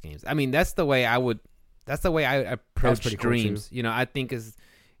people's games. I mean, that's the way I approach Dreams. Cool, I think is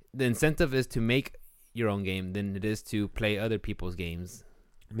the incentive is to make your own game than it is to play other people's games.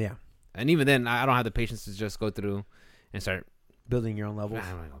 Yeah. And even then, I don't have the patience to just go through and start building your own levels.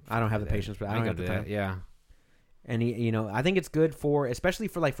 I don't have the patience for that. I don't have the time. Yeah. And I think it's good for, especially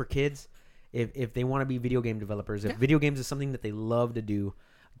for kids, if they want to be video game developers. If video games is something that they love to do,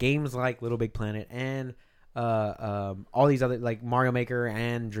 games like Little Big Planet and all these other like Mario Maker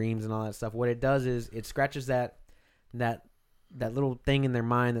and Dreams and all that stuff. What it does is it scratches that little thing in their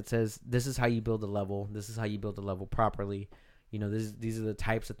mind that says, this is how you build a level. This is how you build a level properly. These are the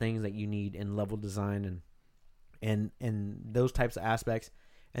types of things that you need in level design and those types of aspects.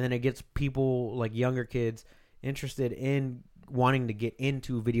 And then it gets people like younger kids interested in wanting to get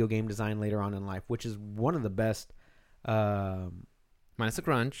into video game design later on in life, which is one of the best. Minus the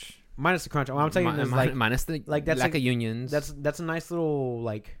crunch. What I'm telling you is minus the lack of unions. That's a nice little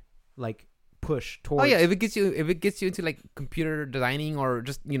like push towards. Oh yeah, if it gets you into like computer designing or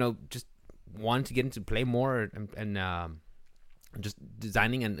just want to get into play more and just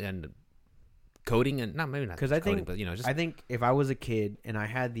designing and coding and maybe not because I think if I was a kid and I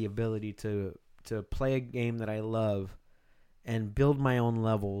had the ability to play a game that I love and build my own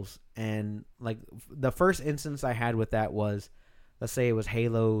levels, and like the first instance I had with that was, let's say it was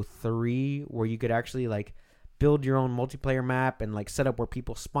Halo 3, where you could actually like build your own multiplayer map and like set up where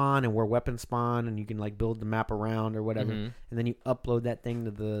people spawn and where weapons spawn, and you can like build the map around or whatever. And then you upload that thing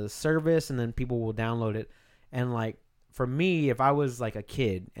to the service and then people will download it. And like for me, if I was like a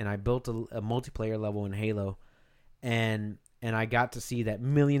kid and I built a multiplayer level in Halo and I got to see that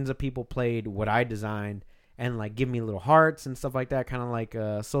millions of people played what I designed and like give me little hearts and stuff like that, kind of like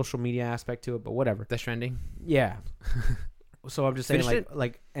a social media aspect to it, but whatever. That's trending. Yeah. So I'm just saying,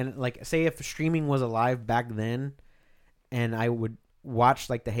 say if streaming was alive back then, and I would watch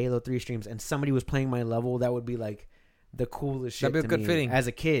like the Halo 3 streams, and somebody was playing my level, that would be like the coolest shit. That'd be a good fitting as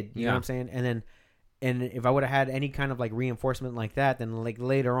a kid. You know what I'm saying? And if I would have had any kind of like reinforcement like that, then like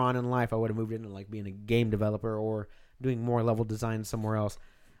later on in life, I would have moved into like being a game developer or doing more level design somewhere else.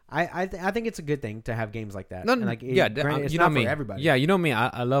 I think it's a good thing to have games like that. No, and like it's not for everybody. Yeah, you know me.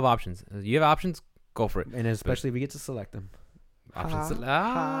 I love options. You have options, go for it. And especially if we get to select them. Options. All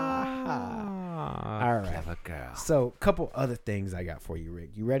right. Clever girl. So, a couple other things I got for you,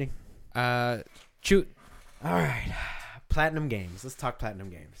 Rick. You ready? Shoot. All right. Platinum Games. Let's talk Platinum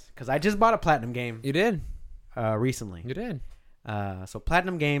Games. Because I just bought a Platinum game. You did? Recently. You did. So,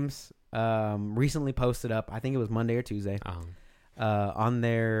 Platinum Games recently posted up, I think it was Monday or Tuesday, on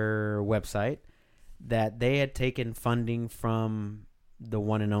their website that they had taken funding from the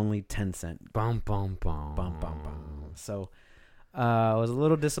one and only Tencent. Bum, bum, bum. Bum, bum, bum. So, I was a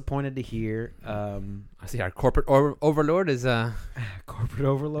little disappointed to hear. I see our corporate overlord is corporate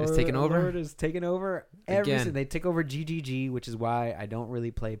overlord is taking over. Everything. Again. They took over GGG, which is why I don't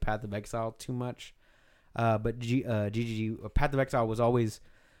really play Path of Exile too much. But GGG, Path of Exile was always,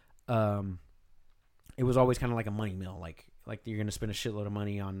 it was always kind of like a money mill. Like you're gonna spend a shitload of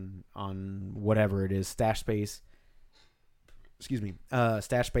money on whatever it is, stash space. Excuse me,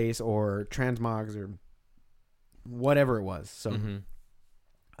 stash space or transmogs or whatever it was. So,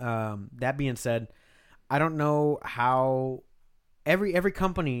 that being said, I don't know how every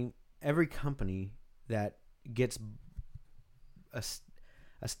company that gets a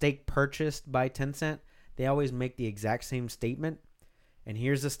stake purchased by Tencent, they always make the exact same statement. And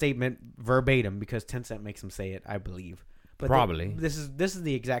here's the statement verbatim because Tencent makes them say it, I believe. But probably this is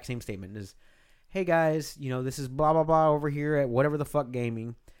the exact same statement. Is, hey guys, this is blah blah blah over here at whatever the fuck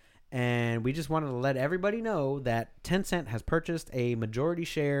gaming. And we just wanted to let everybody know that Tencent has purchased a majority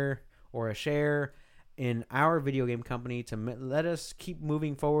share or a share in our video game company to let us keep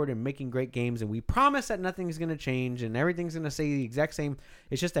moving forward and making great games. And we promise that nothing's going to change and everything's going to stay the exact same.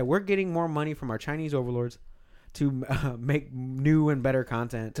 It's just that we're getting more money from our Chinese overlords to make new and better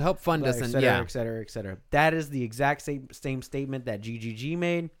content. To help fund us, et cetera, et cetera. That is the exact same statement that GGG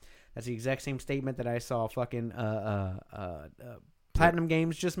made. That's the exact same statement that I saw fucking Platinum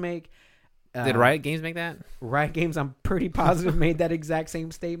Games just make. Did Riot Games make that? Riot Games, I'm pretty positive, made that exact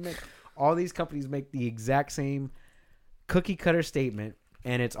same statement. All these companies make the exact same cookie cutter statement,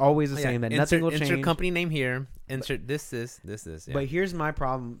 and it's always the same. That nothing will change. Insert company name here. Insert this. Yeah. But here's my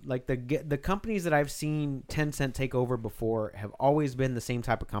problem: like the companies that I've seen Tencent take over before have always been the same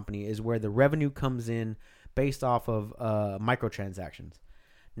type of company. Is where the revenue comes in based off of microtransactions.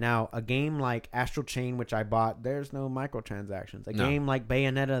 Now, a game like Astral Chain, which I bought, there's no microtransactions. A game like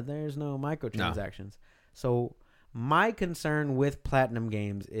Bayonetta, there's no microtransactions. No. So my concern with Platinum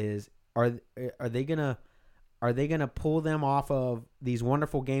Games is, are they gonna pull them off of these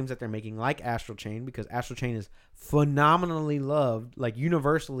wonderful games that they're making, like Astral Chain, because Astral Chain is phenomenally loved, like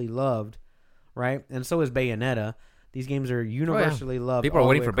universally loved, right? And so is Bayonetta. These games are universally loved. People are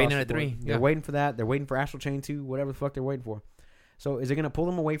waiting for Bayonetta 3. They're waiting for that. They're waiting for Astral Chain 2, whatever the fuck they're waiting for. So is it going to pull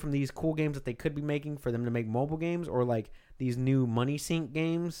them away from these cool games that they could be making for them to make mobile games, or like these new money sink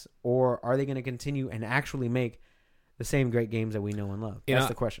games, or are they going to continue and actually make the same great games that we know and love? That's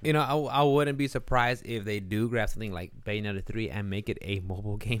the question. I wouldn't be surprised if they do grab something like Bayonetta 3 and make it a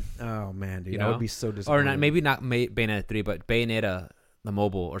mobile game. Oh man, dude, I would be so disappointed. Or not, maybe not Bayonetta 3, but Bayonetta the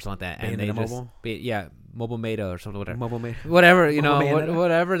mobile or something like that. Bayonetta and they mobile? Mobile Meta or something, whatever. Mobile Meta. Whatever,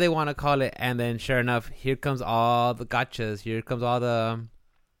 whatever they want to call it. And then sure enough, here comes all the gotchas. Here comes all the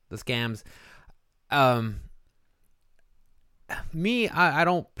scams. I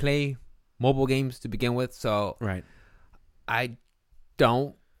don't play mobile games to begin with, so right. I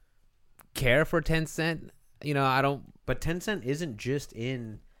don't care for Tencent. I don't. But Tencent isn't just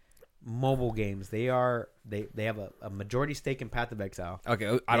in mobile games. They have a majority stake in Path of Exile.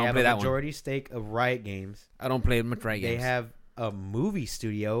 Okay, I don't play that one. Majority stake of Riot Games. I don't play much Riot Games. They have a movie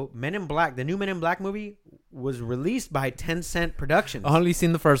studio. Men in Black. The new Men in Black movie was released by Tencent Productions. I've only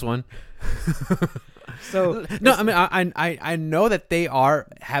seen the first one. So no, I mean I know that they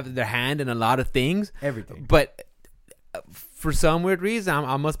have their hand in a lot of things. Everything. But for some weird reason,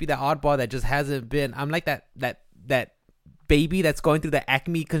 I must be that oddball that just hasn't been. I'm like that baby that's going through the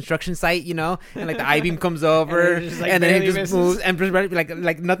Acme construction site, and like the I-beam comes over and then it just misses. Moves and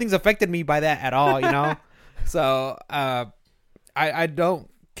like nothing's affected me by that at all, So I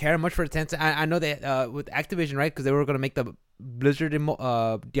don't care much for Tencent. I know that with Activision, right? Because they were going to make the Blizzard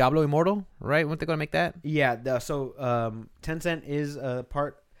Diablo Immortal, right? Weren't they going to make that? Yeah. So Tencent is a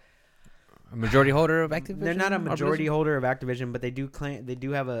majority holder of Activision. They're not a majority holder of Activision, but they do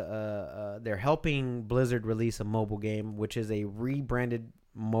have they're helping Blizzard release a mobile game, which is a rebranded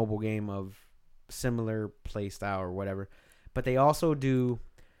mobile game of similar play style or whatever. But they also do.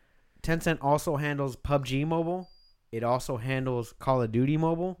 Tencent also handles PUBG Mobile. It also handles Call of Duty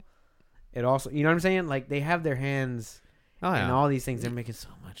Mobile. It also, you know what I'm saying? Like they have their hands in all these things. They're making so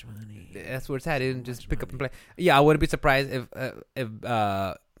much money. That's where it's at. They just pick up and play. Yeah, I wouldn't be surprised if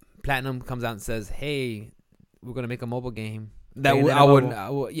Platinum comes out and says, "Hey, we're gonna make a mobile game." That I wouldn't.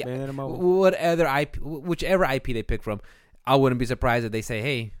 Whichever IP they pick from, I wouldn't be surprised if they say,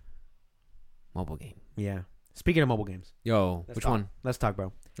 "Hey, mobile game." Yeah. Speaking of mobile games, which one? Let's talk,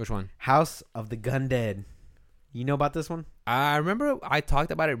 bro. Which one? House of the Gundead. You know about this one? I remember I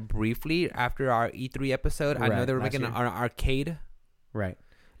talked about it briefly after our E3 episode. Right, I know they were making an arcade. Right.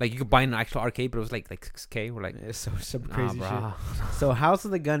 Like you could buy an actual arcade, but it was like $6K. We're like, it's some crazy shit. So House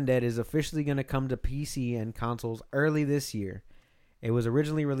of the Gundead is officially going to come to PC and consoles early this year. It was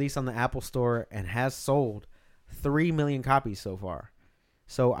originally released on the Apple Store and has sold 3 million copies so far.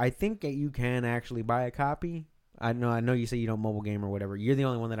 So I think that you can actually buy a copy. I know you say you don't mobile game or whatever. You're the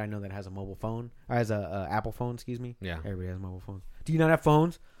only one that I know that has a mobile phone. Or has a Apple phone, excuse me. Yeah. Everybody has mobile phones. Do you not have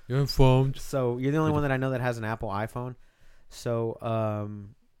phones? You have phones. So you're the only one that I know that has an Apple iPhone. So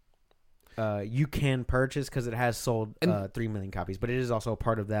you can purchase because it has sold 3 million copies, but it is also a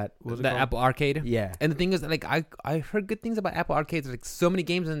part of that. The Apple Arcade. Yeah. And the thing is, like I heard good things about Apple Arcades. Like so many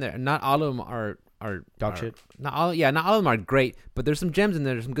games in there. Not all of them are dog shit. Not all of them are great, but there's some gems in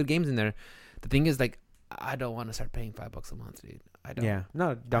there. There's some good games in there. The thing is, like, I don't want to start paying $5 a month, dude. I don't. Yeah,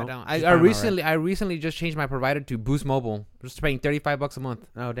 no, don't. I recently just changed my provider to Boost Mobile. Just paying $35 a month.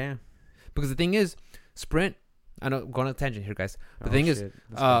 Oh damn! Because the thing is, Sprint. I know, going on a tangent here, guys. The thing is,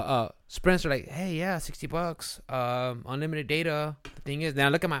 Sprints are like, hey, yeah, $60, unlimited data. The thing is, now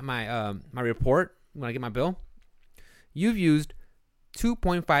look at my report when I get my bill. You've used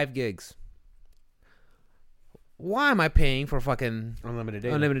 2.5 gigs. Why am I paying for fucking unlimited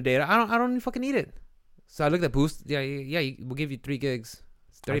data? I don't even fucking need it. So I looked at Boost. Yeah, we'll give you 3 gigs.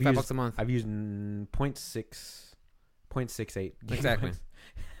 It's $35 a month. I've used 0.68. Exactly.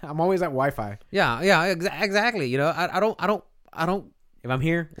 I'm always at Wi-Fi. Yeah, exactly. You know, I don't. If I'm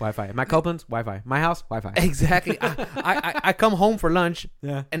here, Wi-Fi. At my Copeland's, Wi-Fi. My house, Wi-Fi. Exactly. I come home for lunch,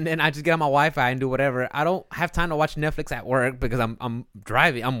 and then I just get on my Wi-Fi and do whatever. I don't have time to watch Netflix at work because I'm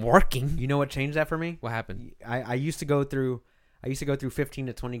driving. I'm working. You know what changed that for me? What happened? I used to go through 15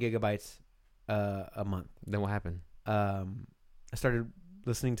 to 20 gigabytes a month. Then what happened? I started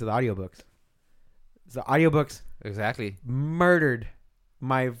listening to the audiobooks. The audiobooks exactly murdered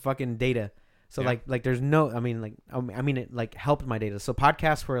my fucking data. So like there's no, it like helped my data. So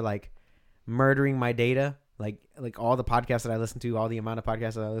podcasts were like murdering my data. Like all the podcasts that I listen to, all the amount of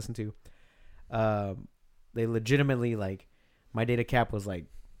podcasts that I listen to, they legitimately like my data cap was like,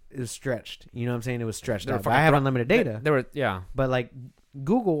 it was stretched. You know what I'm saying? It was stretched out. I have unlimited data. But like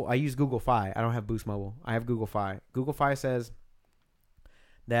Google, I use Google Fi. I don't have Boost Mobile. I have Google Fi. Google Fi says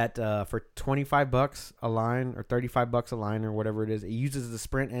that for $25 a line or $35 a line or whatever it is, it uses the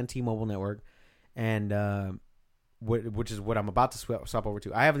Sprint and T-Mobile network, and which is what I'm about to swap over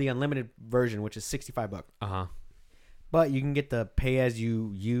to. I have the unlimited version, which is $65. But you can get the pay as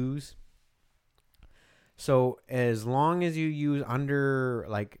you use. So as long as you use under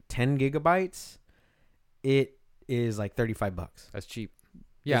like 10 gigabytes, it is like $35. That's cheap.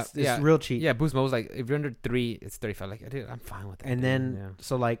 Yeah, it's real cheap. Yeah, Boost Mobile is like if you're under 3, it's 35. Like, dude, I'm fine with that. And then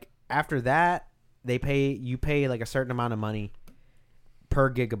so like after that, you pay like a certain amount of money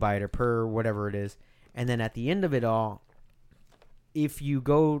per gigabyte or per whatever it is, and then at the end of it all, even if you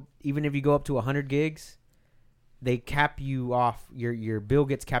go up to 100 gigs, they cap you off. Your bill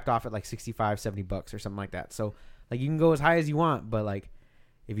gets capped off at like $65-$70 or something like that. So like you can go as high as you want, but like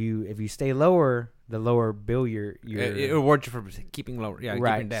if you stay lower, the lower bill it rewards you for keeping lower. Yeah,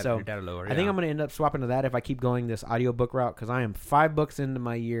 right. Keeping your data lower. I think I'm gonna end up swapping to that if I keep going this audiobook route, because I am $5 into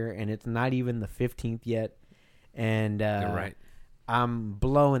my year and it's not even the 15th yet, and you're right. I'm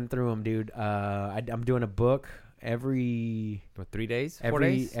blowing through them, dude. I'm doing a book every 3 days, 4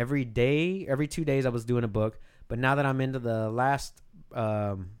 days, every day, every 2 days. I was doing a book, but now that I'm into the last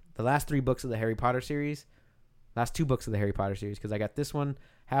 3 books of the Harry Potter series, last 2 books of the Harry Potter series, because I got this one,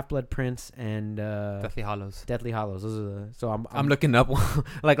 Half-Blood Prince, and Deathly Hallows. Deathly Hallows. Those are so I'm looking up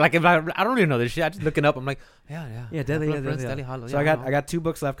like if I don't really know this shit. I'm just looking up. I'm like, Deathly Hallows. So I got 2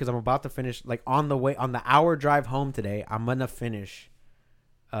 books left because I'm about to finish. Like on the hour drive home today, I'm gonna finish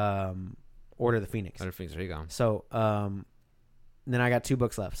Order of the Phoenix. There you go. So then I got 2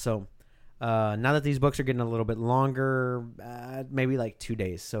 books left. So now that these books are getting a little bit longer, maybe like 2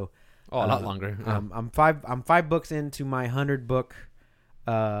 days. So a lot longer. I'm 5 books into my 100 book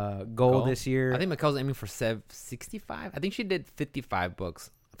goal this year. I think Mikkel's aiming for 65. I think she did 55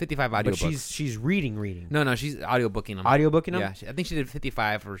 books. 55 audiobooks. But she's reading. No, she's audiobooking them. Audiobooking them? Yeah, I think she did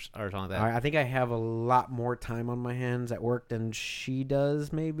 55 or something like that. I think I have a lot more time on my hands at work than she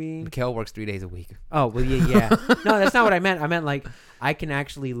does, maybe. Mikkel works 3 days a week. Oh, well, yeah. No, that's not what I meant. I meant like I can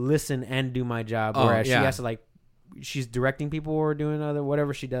actually listen and do my job, whereas she has to like, she's directing people or doing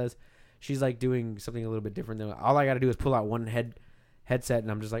whatever she does. She's like doing something a little bit different than all I got to do is pull out one headset,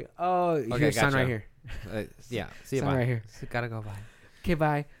 and I'm just like, oh, here's sign right here. See you sign right here. Gotta go by. Okay,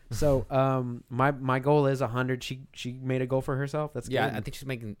 bye. So, my goal is 100. She made a goal for herself. That's good. I think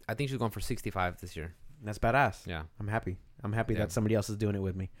she's going for 65 this year. That's badass. Yeah, I'm happy that somebody else is doing it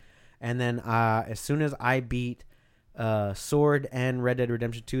with me. And then as soon as I beat Sword and Red Dead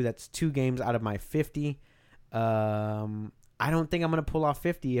Redemption 2, that's 2 games out of my 50. I don't think I'm gonna pull off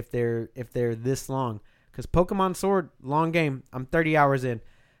 50 if they're this long, because Pokemon Sword, long game. I'm 30 hours in.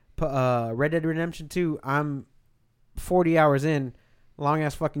 Red Dead Redemption 2, I'm 40 hours in. Long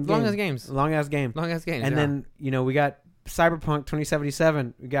ass fucking game. Long ass game. And then we got Cyberpunk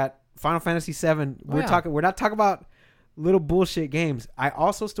 2077. We got Final Fantasy 7. We're not talking about little bullshit games. I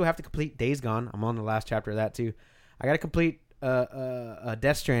also still have to complete Days Gone. I'm on the last chapter of that too. I got to complete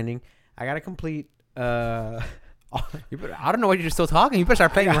Death Stranding. I got to complete I don't know why you're still talking. You better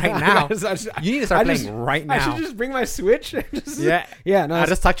start playing right now. You need to start playing right now. I should just bring my Switch. Yeah. No, I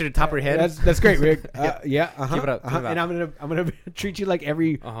just talked to the top of your head. That's great, Rick. Keep it up. And I'm gonna treat you like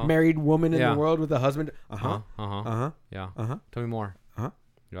every married woman in the world with a husband. Yeah. Tell me more. Yeah.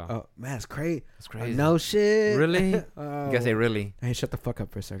 Oh man, it's crazy. It's crazy. No shit. Really? You gotta say really. Hey, shut the fuck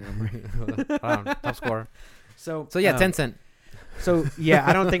up for a second. Hold on. Top score. So yeah, Tencent. So, yeah,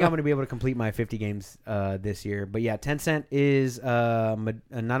 I don't think I'm going to be able to complete my 50 games this year. But, yeah, Tencent is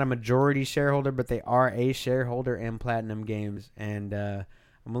not a majority shareholder, but they are a shareholder in Platinum Games. And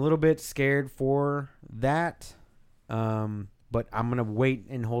I'm a little bit scared for that. But I'm going to wait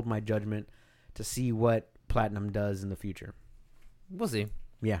and hold my judgment to see what Platinum does in the future. We'll see.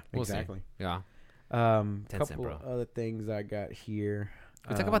 Yeah, exactly. See. Yeah. Tencent, couple other things I got here.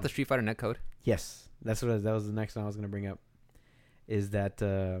 Can we talk about the Street Fighter netcode? Yes. That was the next one I was going to bring up. Is that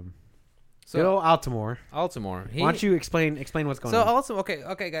good old Altimore? Why don't you explain what's going on? So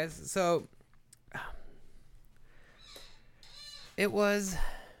okay, guys. So it was,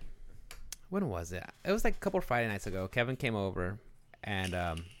 when was it? It was like a couple of Friday nights ago. Kevin came over, and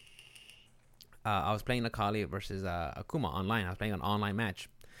I was playing Akali versus Akuma online. I was playing an online match,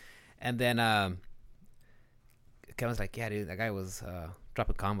 and then Kevin's like, "Yeah, dude, that guy was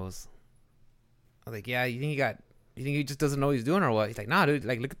dropping combos." I was like, "Yeah, you think he just doesn't know what he's doing or what?" He's like, "Nah, dude.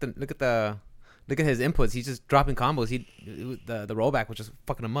 Like, look at his inputs. He's just dropping combos. The rollback was just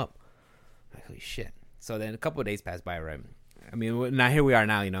fucking him up." I'm like, holy shit. So then a couple of days passed by, right? I mean, now here we are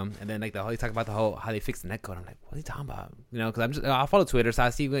now, and then like he's talking about how they fixed the netcode. I'm like, what are you talking about? Because I follow Twitter, so I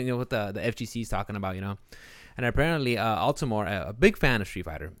see what the FGC is talking about, And apparently, Altimore, a big fan of Street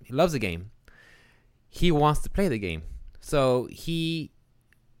Fighter, he loves the game. He wants to play the game, so he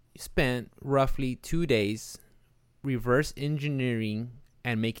spent roughly 2 days reverse engineering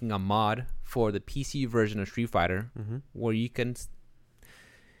and making a mod for the PC version of Street Fighter, where you could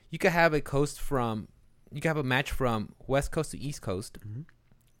have a match from West Coast to East Coast,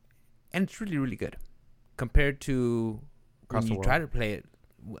 and it's really, really good compared to when you try to play it,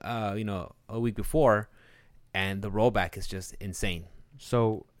 a week before, and the rollback is just insane.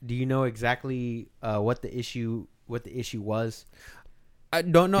 So, do you know exactly what the issue was? I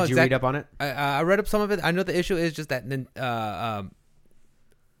don't know. Did you read up on it? I read up some of it. I know the issue is just that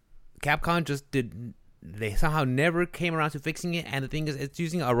Capcom they somehow never came around to fixing it, and the thing is, it's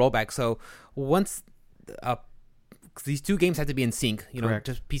using a rollback. So once these two games have to be in sync, Correct.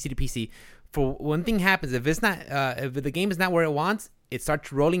 Just PC to PC. For one thing happens, if it's not, if the game is not where it wants, it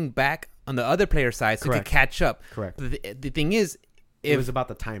starts rolling back on the other player side, so Correct. it can catch up. Correct. The thing is, it was about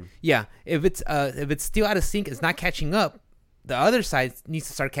the time. Yeah, if it's still out of sync, it's not catching up. The other side needs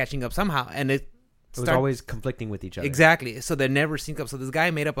to start catching up somehow, and it was always conflicting with each other. Exactly. So they never sync up. So this guy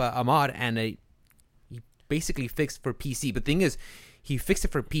made up a mod, and he basically fixed for PC. But the thing is, he fixed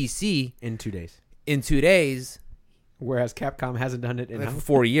it for PC in 2 days. Whereas Capcom hasn't done it in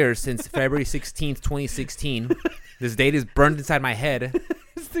 4 years, since February 16th, 2016. This date is burned inside my head.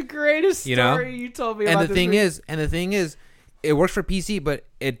 It's the greatest story you told me about. And the thing is, it works for PC, but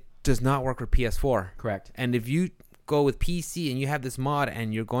it does not work for PS4. Correct. And if you go with PC and you have this mod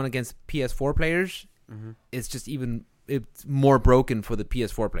and you're going against PS4 players, it's more broken for the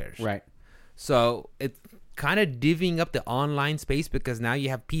PS4 players. Right. So it's kind of divvying up the online space, because now you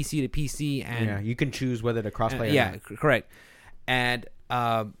have PC to PC, and you can choose whether to crossplay. Correct. And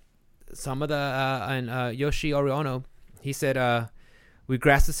some of the Yoshi Oriono, he said, we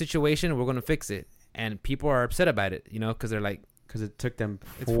grasped the situation, we're going to fix it, and people are upset about it, because they're like, because it took them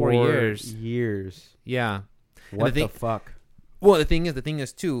 4 years. Yeah. What the fuck? Well, the thing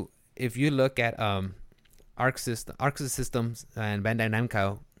is too, if you look at Arc Systems and Bandai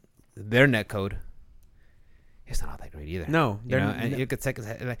Namco, their netcode, it's not all that great either. No, and you could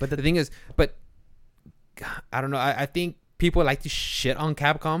but the thing is, I don't know. I think people like to shit on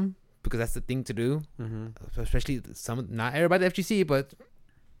Capcom because that's the thing to do. Especially not everybody at the FGC, but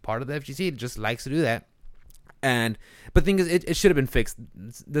part of the FGC just likes to do that. But the thing is, it should have been fixed.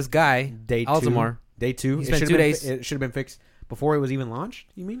 This guy, Altamore, Day 2. He spent 2 days. It should have been fixed before it was even launched,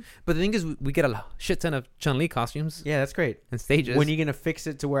 you mean? But the thing is, we get a shit ton of Chun-Li costumes. Yeah, that's great. And stages. When are you going to fix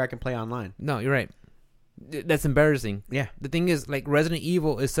it to where I can play online? No, you're right. That's embarrassing. Yeah. The thing is, like, Resident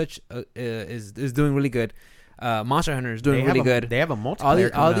Evil is is doing really good. Monster Hunter is doing really good. They have a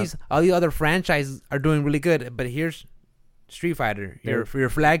multiplayer. All these other franchises are doing really good. But here's Street Fighter, your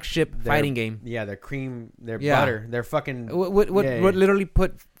flagship fighting game. Yeah, their cream, their butter, their fucking. What literally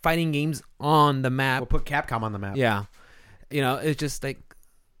put fighting games on the map. We'll put Capcom on the map. Yeah, it's just like,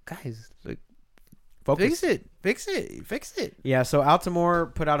 guys, like, focus. Fix it. Yeah, so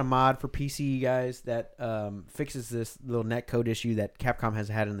Altamore put out a mod for PC, guys, that fixes this little netcode issue that Capcom has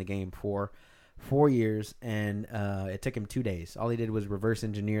had in the game for 4 years, and it took him 2 days. All he did was reverse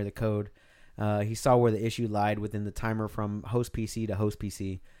engineer the code. He saw where the issue lied within the timer from host PC to host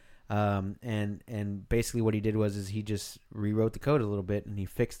PC. And basically what he did was he just rewrote the code a little bit, and he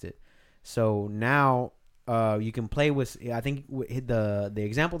fixed it. So now you can play with, I think the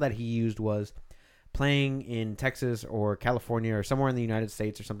example that he used was playing in Texas or California or somewhere in the United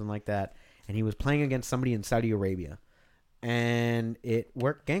States or something like that, and he was playing against somebody in Saudi Arabia, and it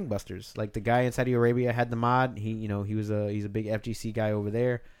worked gangbusters. Like, the guy in Saudi Arabia had the mod. He's a big FGC guy over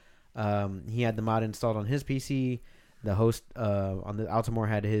there. He had the mod installed on his PC. The host on the Altamore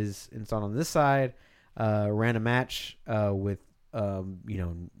had his installed on this side. Ran a match with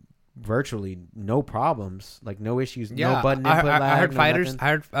virtually no problems, like no issues, no button input lag. I heard players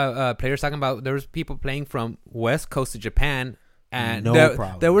talking about there was people playing from West Coast to Japan, and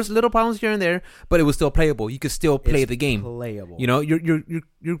there was little problems here and there, but it was still playable. You could still play the game. Playable.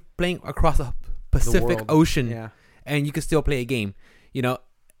 You're playing across the Pacific Ocean, and you could still play a game.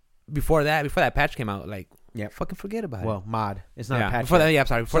 Before that patch came out, like, fucking forget about it. Well, mod. It's not a patch. Before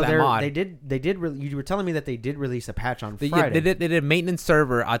that mod. You were telling me that they did release a patch on Friday. They did a maintenance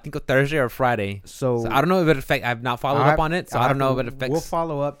server, I think, on Thursday or Friday. So I don't know if it affects. I've not followed up on it, so I don't know if it affects. We'll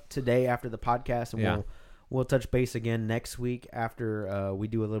follow up today after the podcast, and we'll touch base again next week after we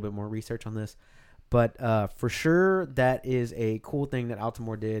do a little bit more research on this. But for sure, that is a cool thing that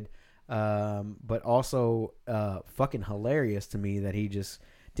Altamore did. But also fucking hilarious to me that he just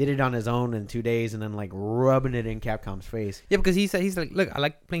did it on his own in 2 days, and then like rubbing it in Capcom's face. Yeah, because he's like, look, I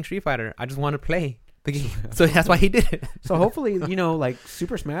like playing Street Fighter. I just want to play the game. So that's why he did it. So hopefully, like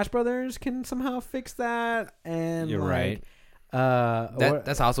Super Smash Brothers can somehow fix that. And you're right.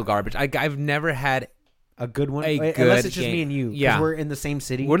 That's also garbage. I've never had a good one. Unless it's just me and you. Yeah, we're in the same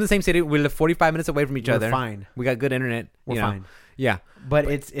city. We're in the same city. We live 45 minutes away from each other. We're fine. We got good internet. We're fine. Yeah, but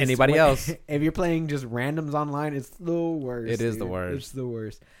it's anybody else. If you're playing just randoms online, it's the worst. It is the worst. It's the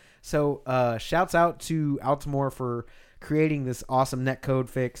worst. So shouts out to Altimore for creating this awesome netcode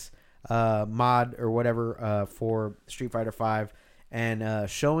fix mod or whatever for Street Fighter V, and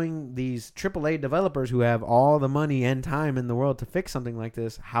showing these AAA developers who have all the money and time in the world to fix something like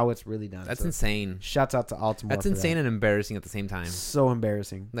this how it's really done. That's insane. Shouts out to Altimore. That's insane and embarrassing at the same time. So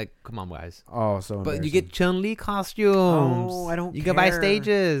embarrassing. Like, come on, guys. Oh, so embarrassing. But you get Chun-Li costumes. Oh, I don't. You can buy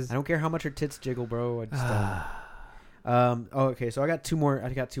stages. I don't care how much her tits jiggle, bro. I just don't. Okay. So I got two more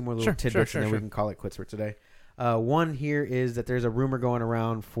little tidbits, and then we can call it quits for today. One here is that there's a rumor going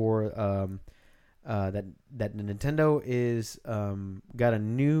around for that Nintendo is got a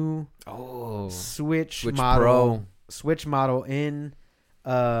new Switch model, Switch model in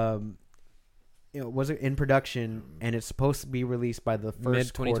was it in production, and it's supposed to be released by the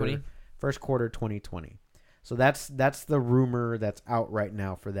first quarter 2020. So that's the rumor that's out right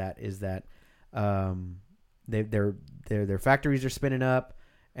now for that, is that their factories are spinning up,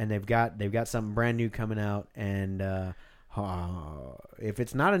 and they've got something brand new coming out, and if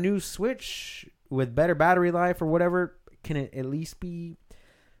it's not a new Switch with better battery life or whatever, can it at least be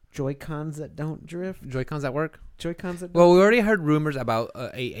Joy-Cons that don't drift? Joy-Cons that work? Joy-Cons that don't. Well, we already heard rumors about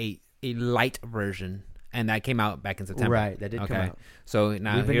a light version, and that came out back in September. Right, that did come out. So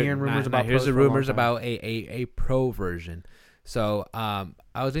now we've been hearing rumors about. Here's the rumors about a pro version. So I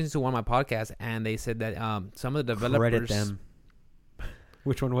was listening to one of my podcasts, and they said that some of the developers. Credit them.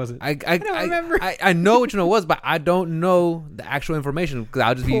 Which one was it? I don't remember. I know which one it was, but I don't know the actual information because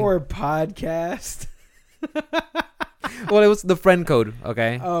I'll just Poor podcast. Well, it was the friend code,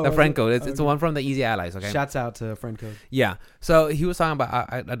 okay? Oh, the friend code. It's the one from the Easy Allies, okay? Shouts out to friend code. Yeah. So he was talking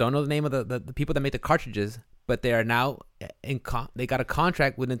about, I don't know the name of the people that make the cartridges, but they are now they got a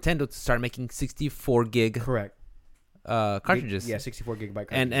contract with Nintendo to start making 64 gig correct cartridges. Yeah, 64 gigabyte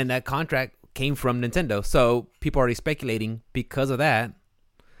cartridges. And that contract came from Nintendo. So people are already speculating because of that.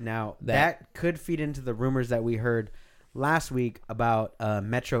 Now, that could feed into the rumors that we heard last week about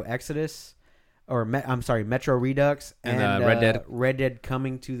Metro Exodus, or Metro Redux and Red Dead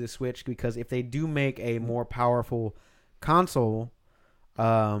coming to the Switch, because if they do make a more powerful console,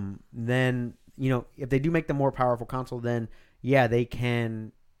 then, if they do make the more powerful console, then, yeah, they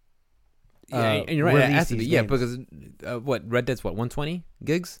can and you're right. It has to be, yeah, because Red Dead's 120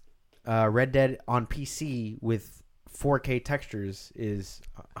 gigs? Red Dead on PC with 4K textures is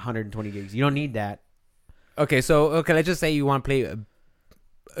 120 gigs. You don't need that. Okay, let's just say you want to play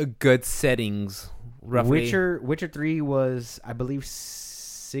a good settings. Roughly. Witcher 3 was, I believe,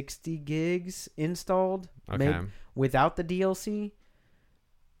 60 gigs installed. Okay. Without the DLC.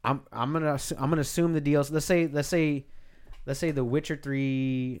 I'm gonna assume the DLC. Let's say the Witcher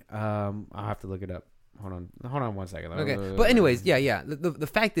 3. I'll have to look it up. Hold on 1 second. Okay, but anyways, yeah. The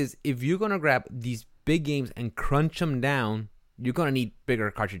fact is, if you're gonna grab these big games and crunch them down, you're gonna need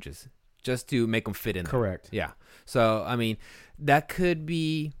bigger cartridges just to make them fit in there. Correct. Yeah. So I mean, that could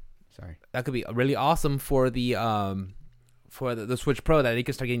be really awesome for the Switch Pro, that they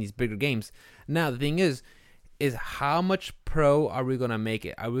can start getting these bigger games. Now the thing is how much pro are we gonna make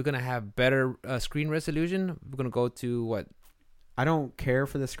it? Are we gonna have better screen resolution? We're gonna go to what? I don't care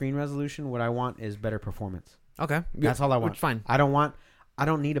for the screen resolution. What I want is better performance. Okay, that's all I want. Which fine. I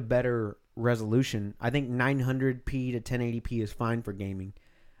don't need a better resolution. I think 900p to 1080p is fine for gaming,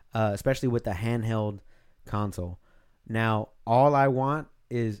 especially with the handheld console. Now, all I want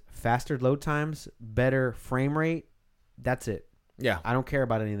is faster load times, better frame rate. That's it. Yeah, I don't care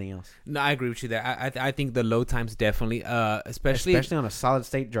about anything else. No, I agree with you there. I think the load times definitely, especially on a solid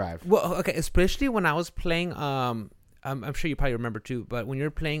state drive. Well, okay, especially when I was playing. I'm sure you probably remember too, but when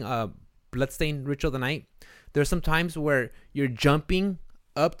you're playing Bloodstained Ritual of the Night, there's some times where you're jumping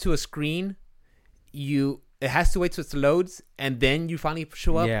up to a screen, it has to wait till it loads, and then you finally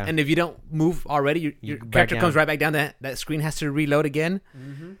show up. Yeah. And if you don't move already, your character comes right back down. That screen has to reload again.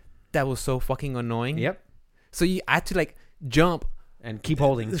 Mm-hmm. That was so fucking annoying. Yep. So you had to jump and keep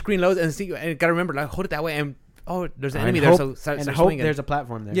holding. The screen loads and see, and gotta remember hold it that way, and there's an enemy there. So hope there's a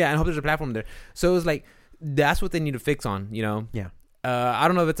platform there. Yeah, and hope there's a platform there. So it was that's what they need to fix on. Yeah. I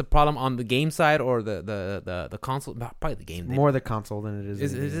don't know if it's a problem on the game side or the console. Probably the game. More the console than it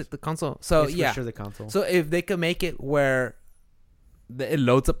is. Is it the console? So it's for sure the console. So if they can make it where it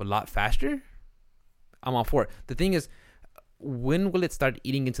loads up a lot faster, I'm all for it. The thing is, when will it start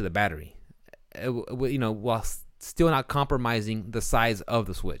eating into the battery? While still not compromising the size of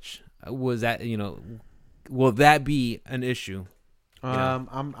the Switch. Was that will that be an issue?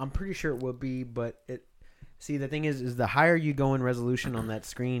 I'm pretty sure it will be, but See, the thing is the higher you go in resolution on that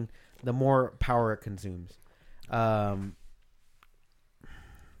screen, the more power it consumes. I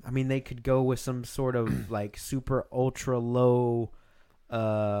mean, they could go with some sort of like super ultra low,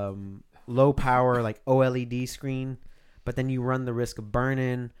 low power like OLED screen, but then you run the risk of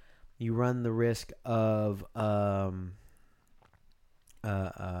burn-in. You run the risk of what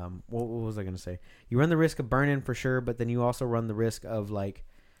was I gonna say? You run the risk of burn-in for sure, but then you also run the risk of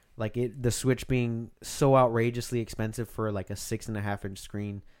the Switch being so outrageously expensive for like a 6.5-inch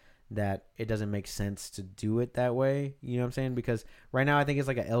screen that it doesn't make sense to do it that way. You know what I'm saying? Because right now I think it's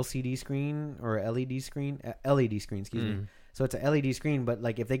like a LCD screen or a LED screen, excuse me. So it's a LED screen, but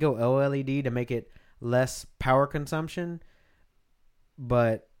like if they go OLED to make it less power consumption,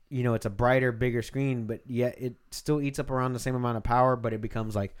 but you know, it's a brighter, bigger screen, but yet it still eats up around the same amount of power, but it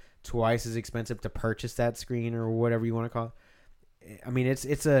becomes like twice as expensive to purchase that screen or whatever you want to call it. I mean,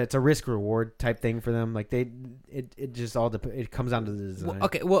 it's a risk reward type thing for them. Like it just all it comes down to the design.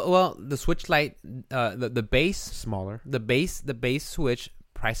 Well, the Switch Lite, the base smaller. The base Switch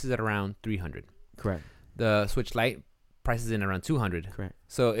prices at around $300. Correct. The Switch Lite prices in around $200. Correct.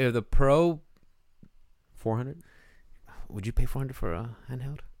 So if the Pro, $400. Would you pay $400 for a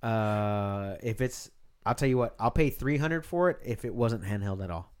handheld? If it's, I'll tell you what, I'll pay $300 for it if it wasn't handheld at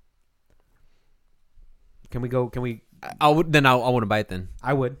all. Can we? I would. Then I wouldn't buy it. Then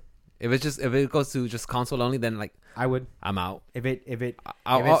I would. If it goes to just console only, then like I would. I'm out. If it's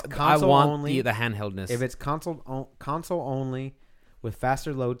I console want only, the handheldness. If it's console only, with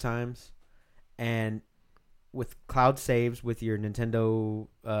faster load times, and with cloud saves with your Nintendo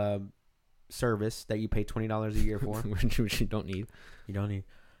service that you pay $20 a year for, which you don't need. You don't need.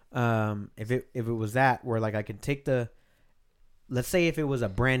 If it was that where like I could take let's say if it was a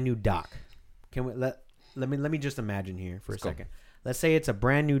brand new dock, can we let me just imagine here for a second. Let's say it's a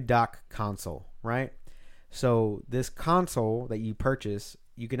brand new dock console, right? So this console that you purchase,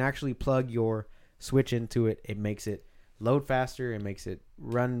 you can actually plug your Switch into it. It makes it load faster. It makes it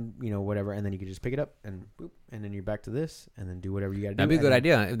run, whatever, and then you can just pick it up and boop, and then you're back to this, and then do whatever you got to do. That'd be a good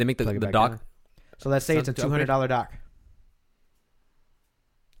idea if they make the dock. So let's say it's a $200 dock.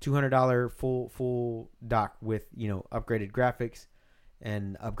 $200 full dock with upgraded graphics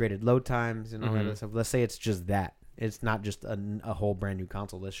and upgraded load times and all that stuff. Let's say it's just that. It's not just a whole brand new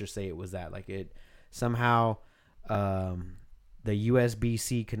console. Let's just say it was that. Like it somehow the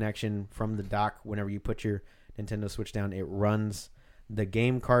USB-C connection from the dock, whenever you put your Nintendo Switch down, it runs the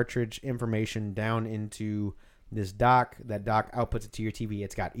game cartridge information down into this dock. That dock outputs it to your TV.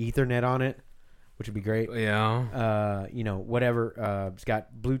 It's got Ethernet on it, which would be great. Yeah. Whatever. It's got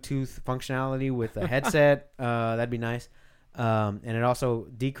Bluetooth functionality with a headset. That'd be nice. And it also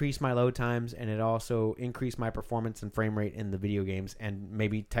decreased my load times, and it also increased my performance and frame rate in the video games, and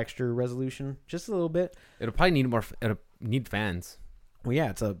maybe texture resolution just a little bit. It'll probably need fans. Well,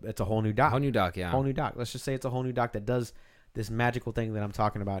 yeah, it's a whole new dock. Whole new dock, yeah. Whole new dock. Let's just say it's a whole new dock that does this magical thing that I'm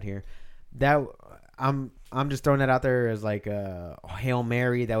talking about here. That I'm just throwing that out there as like a Hail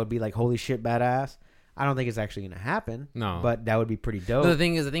Mary. That would be like holy shit badass. I don't think it's actually gonna happen. No, but that would be pretty dope. No, the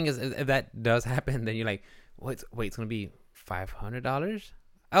thing is, if that does happen, then you're like, it's gonna be $500.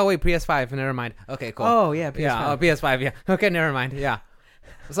 Oh wait, PS5. Never mind. Okay, cool. Oh yeah, PS5. Yeah, PS5. Yeah. Okay, never mind. Yeah.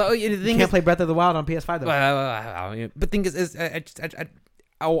 So the thing you can't play Breath of the Wild on PS5 though. But thing is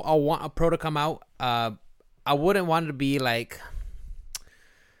I want a Pro to come out. I wouldn't want it to be like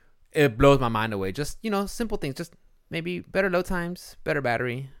it blows my mind away. Just simple things. Just maybe better load times, better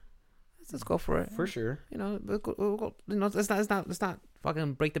battery. Let's go for it. For sure. Let's not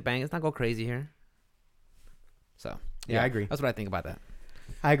fucking break the bank. Let's not go crazy here. So yeah, I agree. That's what I think about that.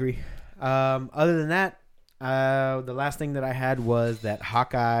 I agree. Other than that, the last thing that I had was that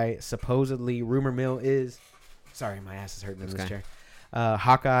Hawkeye supposedly, rumor mill is, sorry, my ass is hurting in this chair.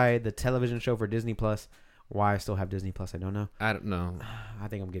 Hawkeye, the television show for Disney Plus. Why I still have Disney Plus, I don't know. I don't know. I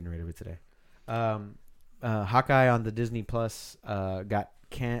think I'm getting rid of it today. Hawkeye on the Disney Plus got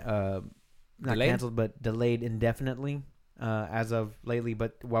not canceled, but delayed indefinitely as of lately.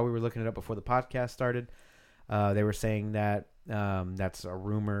 But while we were looking it up before the podcast started, they were saying that that's a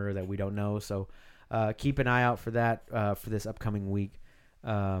rumor that we don't know. So keep an eye out for that for this upcoming week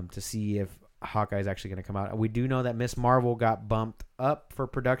to see if Hawkeye is actually going to come out. We do know that Ms. Marvel got bumped up for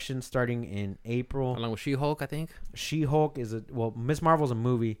production starting in April. Along with She-Hulk, I think. She-Hulk is Ms. Marvel's a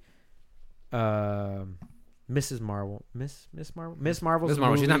movie. Mrs. Marvel. Miss Marvel? Ms. Marvel's a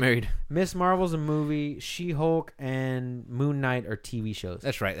movie. She's not married. Ms. Marvel's a movie. She-Hulk and Moon Knight are TV shows.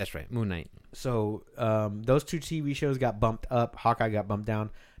 That's right. Moon Knight. So those two TV shows got bumped up. Hawkeye got bumped down.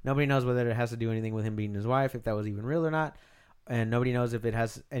 Nobody knows whether it has to do anything with him beating his wife, if that was even real or not. and nobody knows if it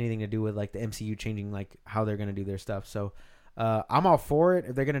has anything to do with like the MCU changing like how they're gonna do their stuff. So I'm all for it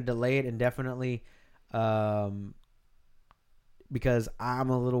if they're gonna delay it indefinitely, because I'm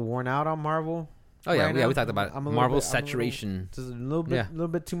a little worn out on Marvel. Oh yeah, we talked about Marvel saturation. Just a little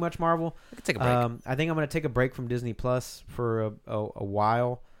bit too much Marvel. I could take a break. I think I'm gonna take a break from Disney Plus for a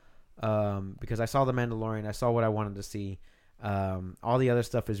while, because I saw The Mandalorian. I saw what I wanted to see. All the other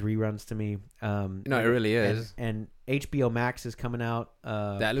stuff is reruns to me. No, it really is. And HBO Max is coming out.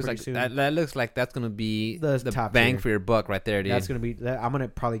 That looks like soon. that looks like that's gonna be the top bang for your buck right there, dude. That's gonna be. I'm gonna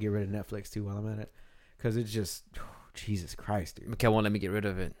probably get rid of Netflix too while I'm at it, because it's just Jesus Christ, dude. Okay, won't let me get rid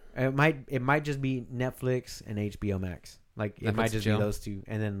of it. It might just be Netflix and HBO Max. Like it might just be those two,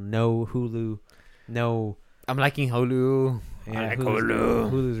 and then no Hulu, no. I'm liking Hulu. Yeah, I like Hulu.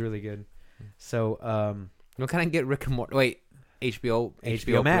 Hulu's really good. So what can I get? Rick and Morty. Wait.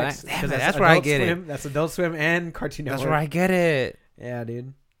 HBO Max. Damn, that's where I get it. That's Adult Swim and Cartoon Network. That's where I get it. Yeah,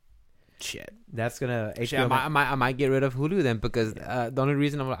 dude. Shit. That's gonna. I might get rid of Hulu then, because the only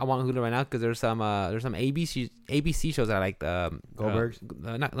reason I want Hulu right now because there's some ABC shows that I like. Goldberg's.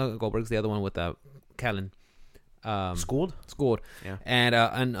 Not Goldberg's. The other one with Kellen. Schooled. Yeah. And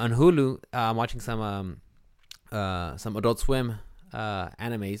on Hulu, I'm watching some Adult Swim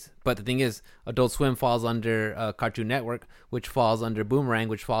animes, but the thing is, Adult Swim falls under Cartoon Network, which falls under Boomerang,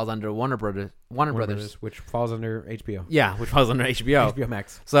 which falls under Warner Brothers, which falls under HBO. Yeah, which falls under HBO. HBO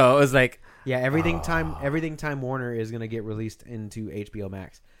Max. So it's like, yeah, everything Time Warner is gonna get released into HBO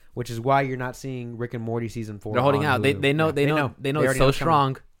Max, which is why you're not seeing Rick and Morty season 4. They're holding out. They know it's so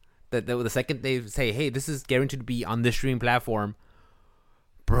strong that the second they say, hey, this is guaranteed to be on this streaming platform,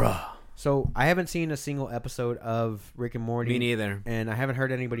 bruh. So I haven't seen a single episode of Rick and Morty. Me neither. And I haven't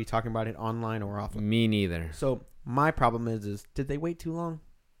heard anybody talking about it online or offline. Me neither. So my problem is did they wait too long?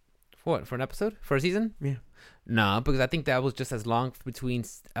 For what? For an episode? For a season? Yeah. No, because I think that was just as long between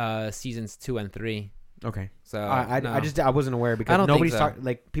seasons 2 and 3. Okay. So I wasn't aware, because nobody's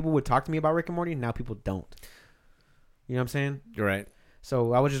like people would talk to me about Rick and Morty, and now people don't. You know what I'm saying? You're right.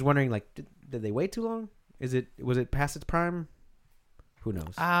 So I was just wondering, like, did they wait too long? Was it past its prime? Who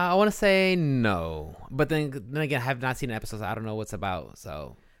knows? I want to say no, but then again, I have not seen an episode, so I don't know what's about.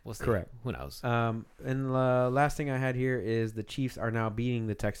 So we'll see. Correct. Who knows? And the last thing I had here is the Chiefs are now beating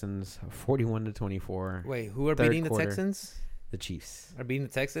the Texans 41-24. Wait, who are beating the Texans? The Chiefs are beating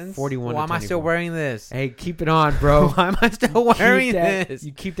the Texans 41. Why am I still wearing this? Hey, keep it on, bro. Why am I still wearing this?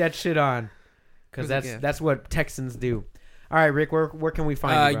 You keep that shit on, because that's what Texans do. All right, Rick, where can we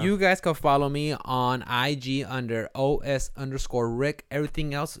find you, bro? You guys can follow me on IG under OS_Rick.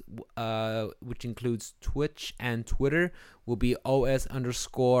 Everything else, which includes Twitch and Twitter, will be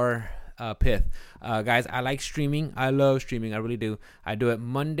OS_Pith. Guys, I like streaming. I love streaming. I really do. I do it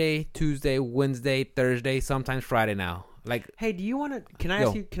Monday, Tuesday, Wednesday, Thursday, sometimes Friday now. Like, hey, do you want to? Can I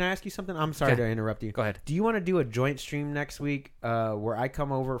ask you something? I'm sorry to interrupt you. Go ahead. Do you want to do a joint stream next week, where I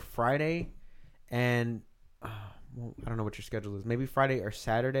come over Friday, and well, I don't know what your schedule is. Maybe Friday or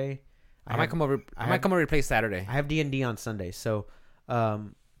Saturday. I might come over to play Saturday. I have D&D on Sunday, so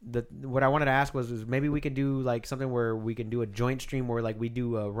what I wanted to ask was maybe we could do like something where we can do a joint stream where like we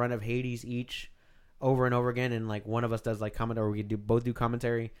do a run of Hades each over and over again, and like one of us does like comment, or we could both do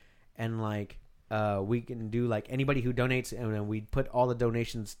commentary, and like we can do like anybody who donates, and then we put all the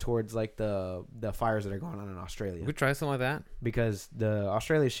donations towards like the fires that are going on in Australia. We could try something like that, because the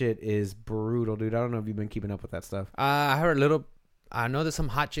Australia shit is brutal, dude. I don't know if you've been keeping up with that stuff. I heard a little. I know that some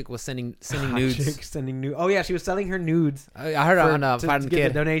hot chick was sending nudes. Oh yeah, she was selling her nudes. I heard on to get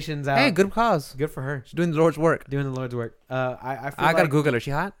the donations out. Hey, good cause. Good for her. She's doing the Lord's work. I gotta Google her.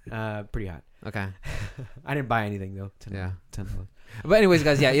 She hot? Pretty hot. Okay. I didn't buy anything though. $10. But anyways,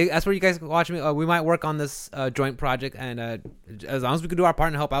 guys, yeah, that's where you guys watch me. We might work on this joint project, and as long as we can do our part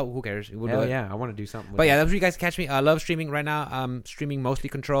and help out, who cares? We'll do it. Yeah, I want to do something. But yeah, that's where you guys catch me. I love streaming right now. I'm streaming mostly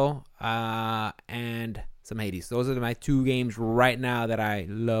Control and some Hades. Those are my 2 games right now that I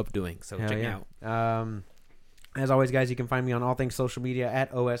love doing. So check me out. As always, guys, you can find me on all things social media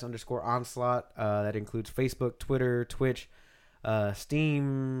at OS_Onslaught. That includes Facebook, Twitter, Twitch,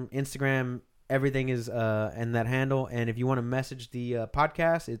 Steam, Instagram. Everything is in that handle. And if you want to message the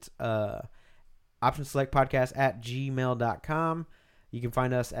podcast, it's optionselectpodcast@gmail.com. You can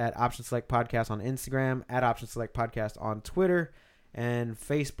find us at Option Select Podcast on Instagram, at Option Select Podcast on Twitter, and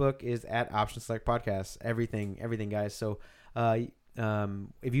Facebook is at Option Select Podcast. Everything, guys. So if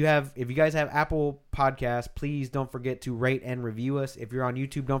you guys have Apple Podcasts, please don't forget to rate and review us. If you're on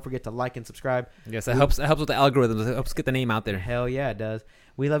YouTube, don't forget to like and subscribe. Yes, it helps with the algorithms. It helps get the name out there. Hell yeah, it does.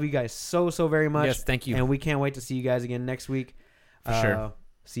 We love you guys so very much. Yes, thank you. And we can't wait to see you guys again next week. For sure.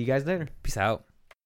 See you guys later. Peace out.